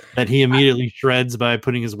that he immediately shreds by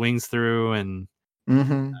putting his wings through. And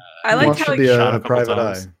Mm-hmm. I like Wants how to he be shot a a couple private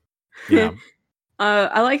times. eye. yeah,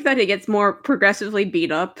 I like that he gets more progressively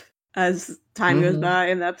beat up as time goes Mhm. by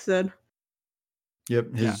in the episode.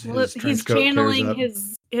 Yep, his Well, trench he's coat tears channeling up.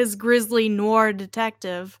 his grisly noir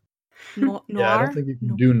detective. Noir? Yeah, I don't think you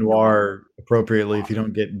can do noir appropriately if you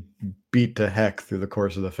don't get beat to heck through the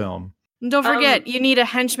course of the film. And don't forget, you need a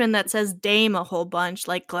henchman that says dame a whole bunch,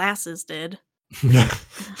 like Glasses did.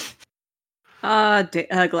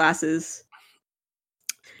 Glasses.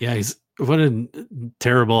 Yeah, what a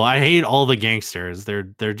terrible. I hate all the gangsters.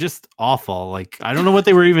 They're just awful. Like I don't know what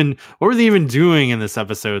they were even doing in this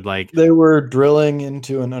episode. Like They were drilling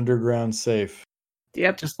into an underground safe.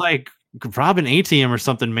 Yep. just like rob an ATM or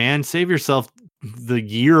something, man. Save yourself the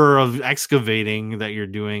year of excavating that you're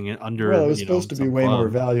doing under. Well, it was supposed to be some way more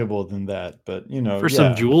club. valuable than that, but For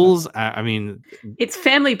some jewels. I mean, It's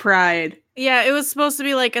family pride. Yeah, it was supposed to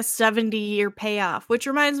be like a 70-year payoff, which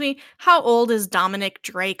reminds me, how old is Dominic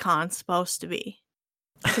Dracon supposed to be?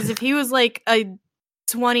 Because if he was like a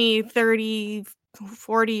 20, 30,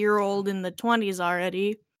 40-year-old in the 20s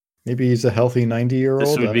already, maybe he's a healthy 90-year-old.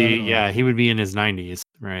 this would be he would be in his 90s,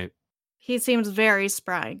 right? he seems very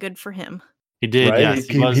spry. Good for him. He did, Right? yes.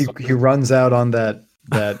 He was He runs out on that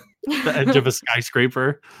the edge of a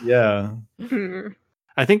skyscraper. yeah. Hmm.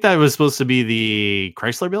 I think that was supposed to be the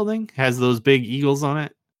Chrysler building. Has those big eagles on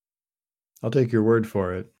it. I'll take your word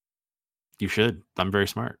for it. You should. I'm very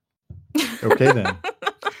smart. Okay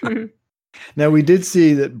then. Now we did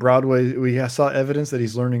see that Broadway. We saw evidence that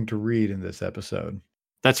he's learning to read in this episode.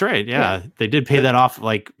 That's right. Yeah, they did pay that off.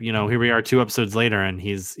 Like here we are 2 episodes later, and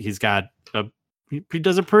he's got he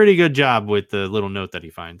does a pretty good job with the little note that he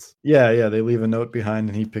finds. Yeah. They leave a note behind,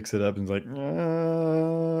 and he picks it up and is like,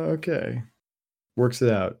 okay, works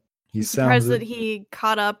it out. He Surprised sounds that he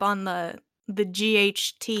caught up on the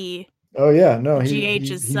GHT. Oh yeah, no, GH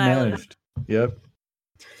he is silent. managed. Yep.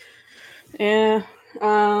 Yeah.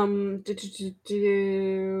 I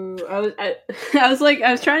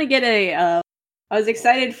was trying to get I was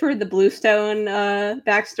excited for the Bluestone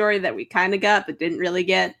backstory that we kind of got but didn't really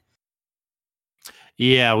get.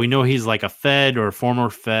 Yeah, we know he's like a Fed or a former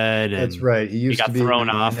Fed. And That's right. He used got to be thrown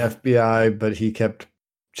an off. FBI, but he kept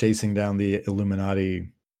chasing down the Illuminati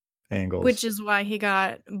angles. Which is why he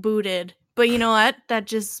got booted. But you know what? That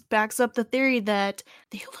just backs up the theory that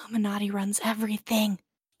the Illuminati runs everything.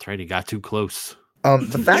 That's right. He got too close. The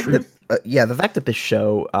fact that the fact that this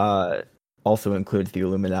show also includes the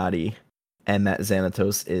Illuminati and that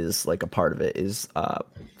Xanatos is like a part of it is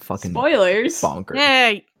fucking Spoilers. bonkers.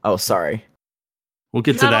 Hey, Oh, sorry. We'll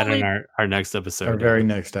get to Not that only- in our next episode. our very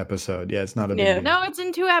next episode. Yeah, it's not a big Yeah. deal. no, it's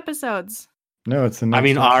in 2 episodes. No, it's the next I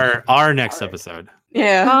mean, episode. our next episode.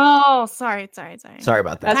 Yeah. Oh, sorry. Sorry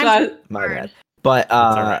about that. That's Time's why My hard. bad. But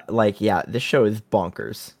all right. this show is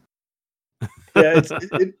bonkers. Yeah,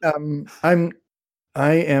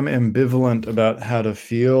 I am ambivalent about how to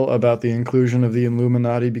feel about the inclusion of the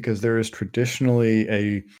Illuminati because there is traditionally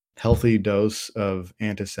a healthy dose of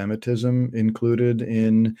anti-Semitism included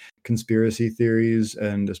in conspiracy theories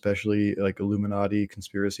and especially like Illuminati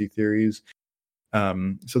conspiracy theories.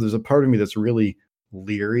 So there's a part of me that's really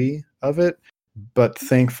leery of it, but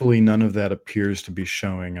thankfully none of that appears to be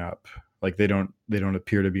showing up. Like they don't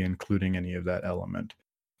appear to be including any of that element.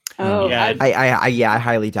 Oh, Yeah, I- I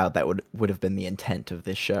highly doubt that would have been the intent of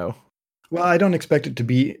this show. Well, I don't expect it to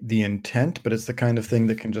be the intent, but it's the kind of thing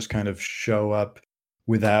that can just kind of show up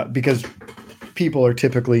without, because people are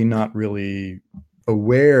typically not really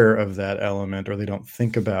aware of that element or they don't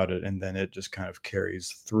think about it, and then it just kind of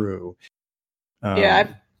carries through.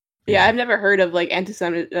 I've never heard of like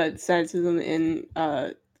anti-Semitism in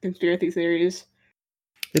conspiracy theories.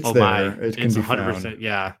 It's Oh there. my! It can It's be 100%. found.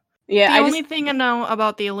 Yeah. Yeah, The only thing I know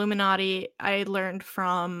about the Illuminati, I learned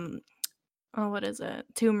from, what is it?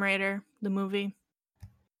 Tomb Raider, the movie.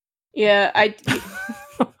 I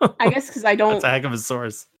guess because I don't That's a heck of a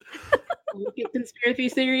source. look at conspiracy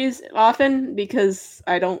theories often because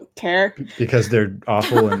I don't care. Because they're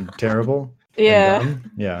awful and terrible. and Yeah.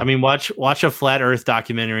 dumb. Yeah. I mean, watch a flat Earth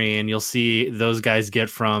documentary, and you'll see those guys get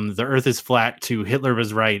from the Earth is flat to Hitler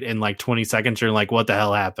was right in like 20 seconds. You're like, what the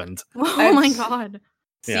hell happened? Oh my I've- god.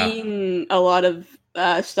 Yeah. Seen a lot of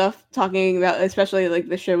stuff talking about, especially like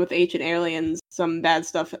the show with Ancient Aliens, some bad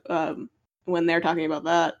stuff when they're talking about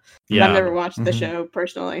that. But Yeah. I've never watched the Mhm. show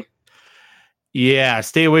personally. Yeah,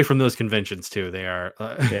 stay away from those conventions too. They are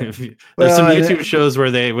Yeah. there's some Well, and YouTube it- shows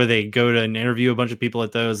where they go to and interview a bunch of people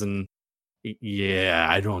at those, and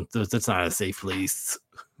yeah, that's not a safe place.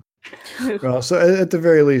 Well, so at the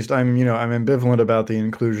very least, I'm ambivalent about the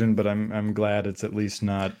inclusion, but I'm glad it's at least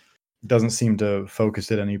not, doesn't seem to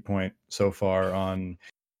focus at any point so far on,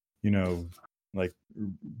 like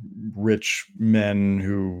rich men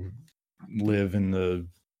who live in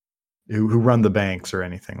who run the banks or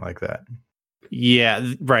anything like that.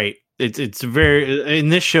 Yeah, right. It's very, in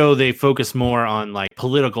this show they focus more on like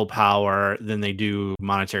political power than they do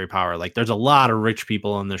monetary power. Like there's a lot of rich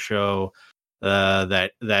people on the show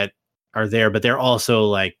that are there, but they're also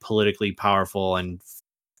like politically powerful and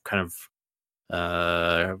kind of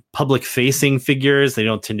public facing figures. They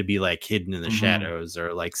don't tend to be like hidden in the shadows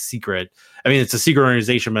or like secret. I mean, it's a secret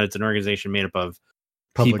organization, but it's an organization made up of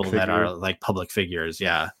people that are like public figures.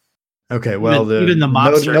 Yeah. Okay, well, even the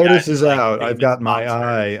mobster notice guys, is like, out. I've got my mobster.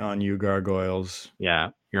 eye on you, gargoyles. Yeah,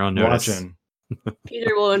 you're on notice. Watching.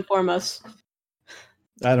 Peter will inform us.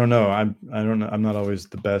 I don't know. I don't know. I'm not always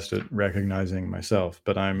the best at recognizing myself,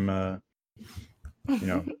 but I'm,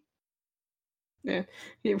 Yeah,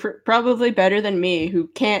 you're probably better than me, who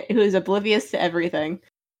is oblivious to everything.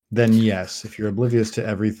 Then yes, if you're oblivious to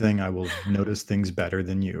everything, I will notice things better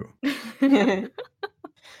than you.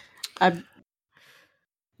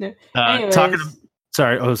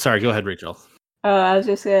 Sorry. Go ahead, Rachel. I was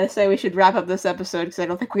just gonna say we should wrap up this episode because I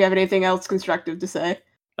don't think we have anything else constructive to say.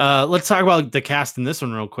 Let's talk about the cast in this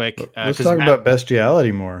one real quick. Let's talk about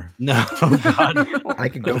bestiality more. No, oh God. I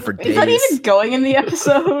could go for days. Is that even going in the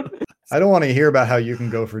episode? I don't want to hear about how you can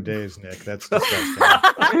go for days, Nick. That's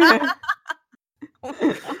disgusting.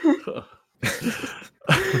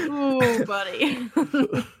 Ooh, buddy.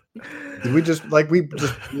 we just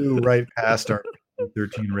flew right past our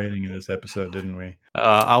 13 rating in this episode, didn't we?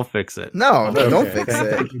 I'll fix it. No, don't Okay. fix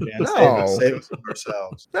it. Thank you, Dan. No. Save us from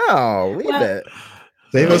ourselves. No, leave Well, it.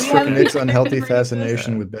 Save us We from haven't Nick's been unhealthy ready for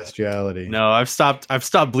fascination with bestiality. No, I've stopped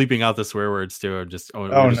bleeping out the swear words too. I'm just Oh,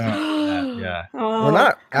 we're just no. gonna do that. Yeah. Oh, We're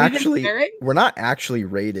not we've been actually swearing? we're not actually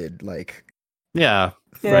rated like Yeah.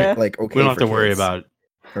 Yeah. like okay. We don't have for to worry kids about.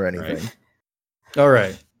 or anything. All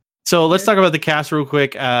right. So let's talk about the cast real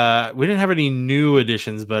quick. We didn't have any new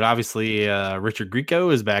additions, but obviously Richard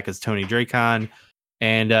Grieco is back as Tony Dracon.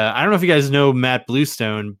 And I don't know if you guys know Matt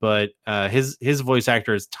Bluestone, but his voice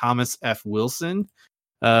actor is Thomas F. Wilson,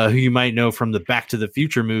 who you might know from the Back to the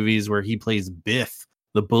Future movies where he plays Biff,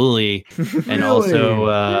 the bully, and Really?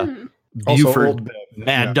 also Hmm. Also Buford old Biff.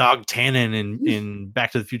 Mad Yeah. Dog Tannen in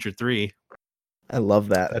Back to the Future 3. I love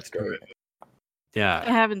that. That's great. I Yeah.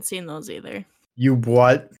 haven't seen those either. You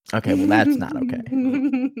what? Okay, well that's not okay.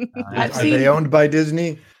 I've Are seen- they owned by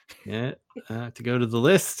Disney? Yeah. To go to the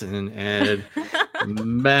list and add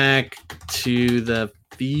Back to the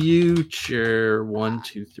Future 1,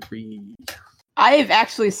 2, 3. I have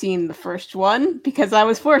actually seen the first one because I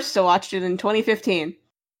was forced to watch it in 2015.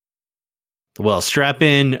 Well, strap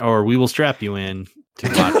in, or we will strap you in to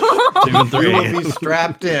watch 2 and You will 3. be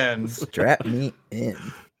strapped in. Strap me in.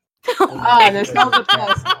 Ah, there's no the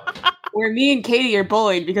best. Where me and Katie are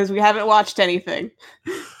bullied because we haven't watched anything.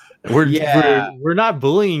 We're not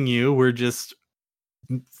bullying you. We're just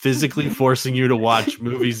physically forcing you to watch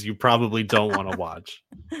movies you probably don't want to watch.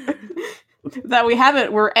 That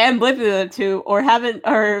we're ambivalent to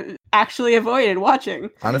or actually avoided watching.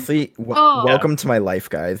 Honestly, Oh. welcome to my life,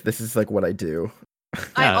 guys. This is like what I do.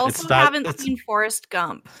 I Yeah, also it's not- haven't it's- seen Forrest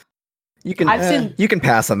Gump. You can I've seen- you can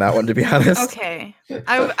pass on that one, to be honest. Okay.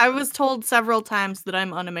 I was told several times that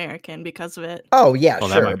I'm un-American because of it. Oh yeah, Well,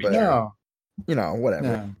 that sure, might be but No. you know,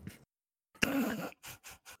 whatever. No.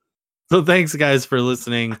 So thanks, guys, for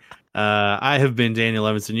listening. I have been Daniel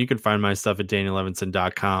Levinson. You can find my stuff at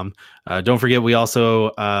daniellevinson.com. Don't forget, we also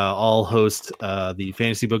all host the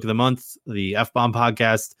Fantasy Book of the Month, the F-Bomb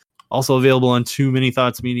podcast, also available on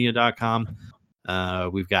too-many-thoughts-media.com.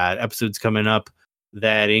 We've got episodes coming up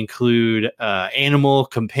that include animal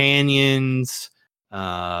companions,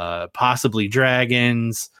 possibly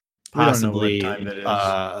dragons, We don't know what possibly time it is.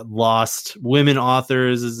 lost women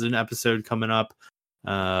authors is an episode coming up,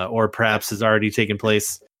 or perhaps has already taken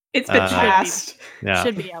place. It's been Uh, passed. Yeah,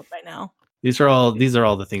 Should be out by now. these are all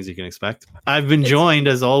the things you can expect. I've been joined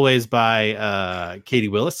as always by Katie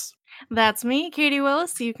Willis. That's me, Katie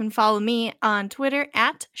Willis. You can follow me on Twitter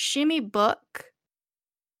at ShimmyBook. That's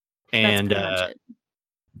And pretty much it.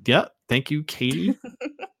 yeah, thank you, Katie.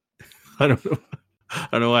 I don't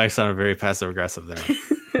know why I sounded very passive aggressive there.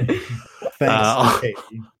 Thanks,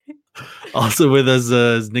 Katie. Also with us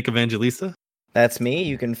is Nick Evangelista. That's me.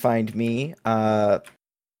 You can find me.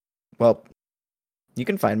 Well, you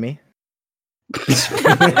can find me.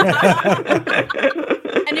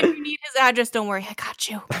 And if you need his address, don't worry, I got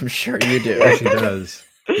you. I'm sure you do. Yeah, she does.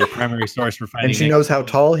 Your primary source for finding And she Nick. knows how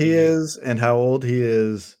tall he is and how old he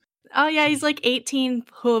is. Oh yeah, he's like 18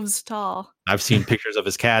 hooves tall. I've seen pictures of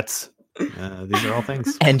his cats. These are all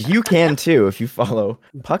things. And you can too if you follow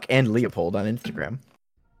Puck and Leopold on Instagram.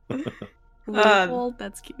 Leopold,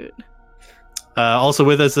 that's cute. Also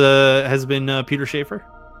with us has been Peter Schaefer.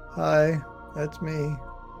 Hi, that's me.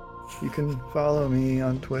 You can follow me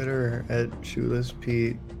on Twitter at Shoeless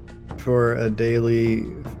Pete for a daily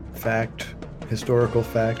historical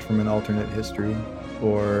fact from an alternate history,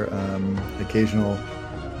 or occasional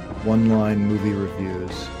one-line movie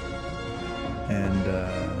reviews. And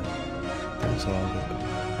It's all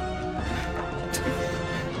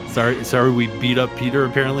good. Sorry, we beat up Peter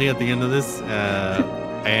apparently at the end of this.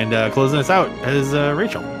 And closing us out is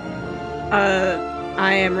Rachel.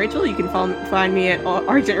 I am Rachel. You can find me at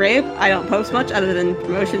Argent Rabe. I don't post much other than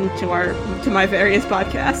promotion to my various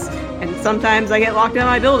podcasts, and sometimes I get locked in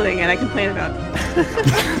my building and I complain about it.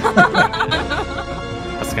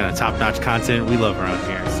 That's the kind of top-notch content we love around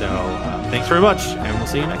here. So thanks very much, and we'll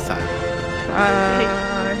see you next time.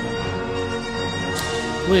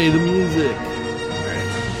 Play the music. All right.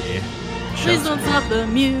 Yeah. Please don't stop the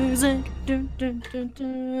music. Dun, dun, dun,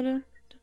 dun, dun.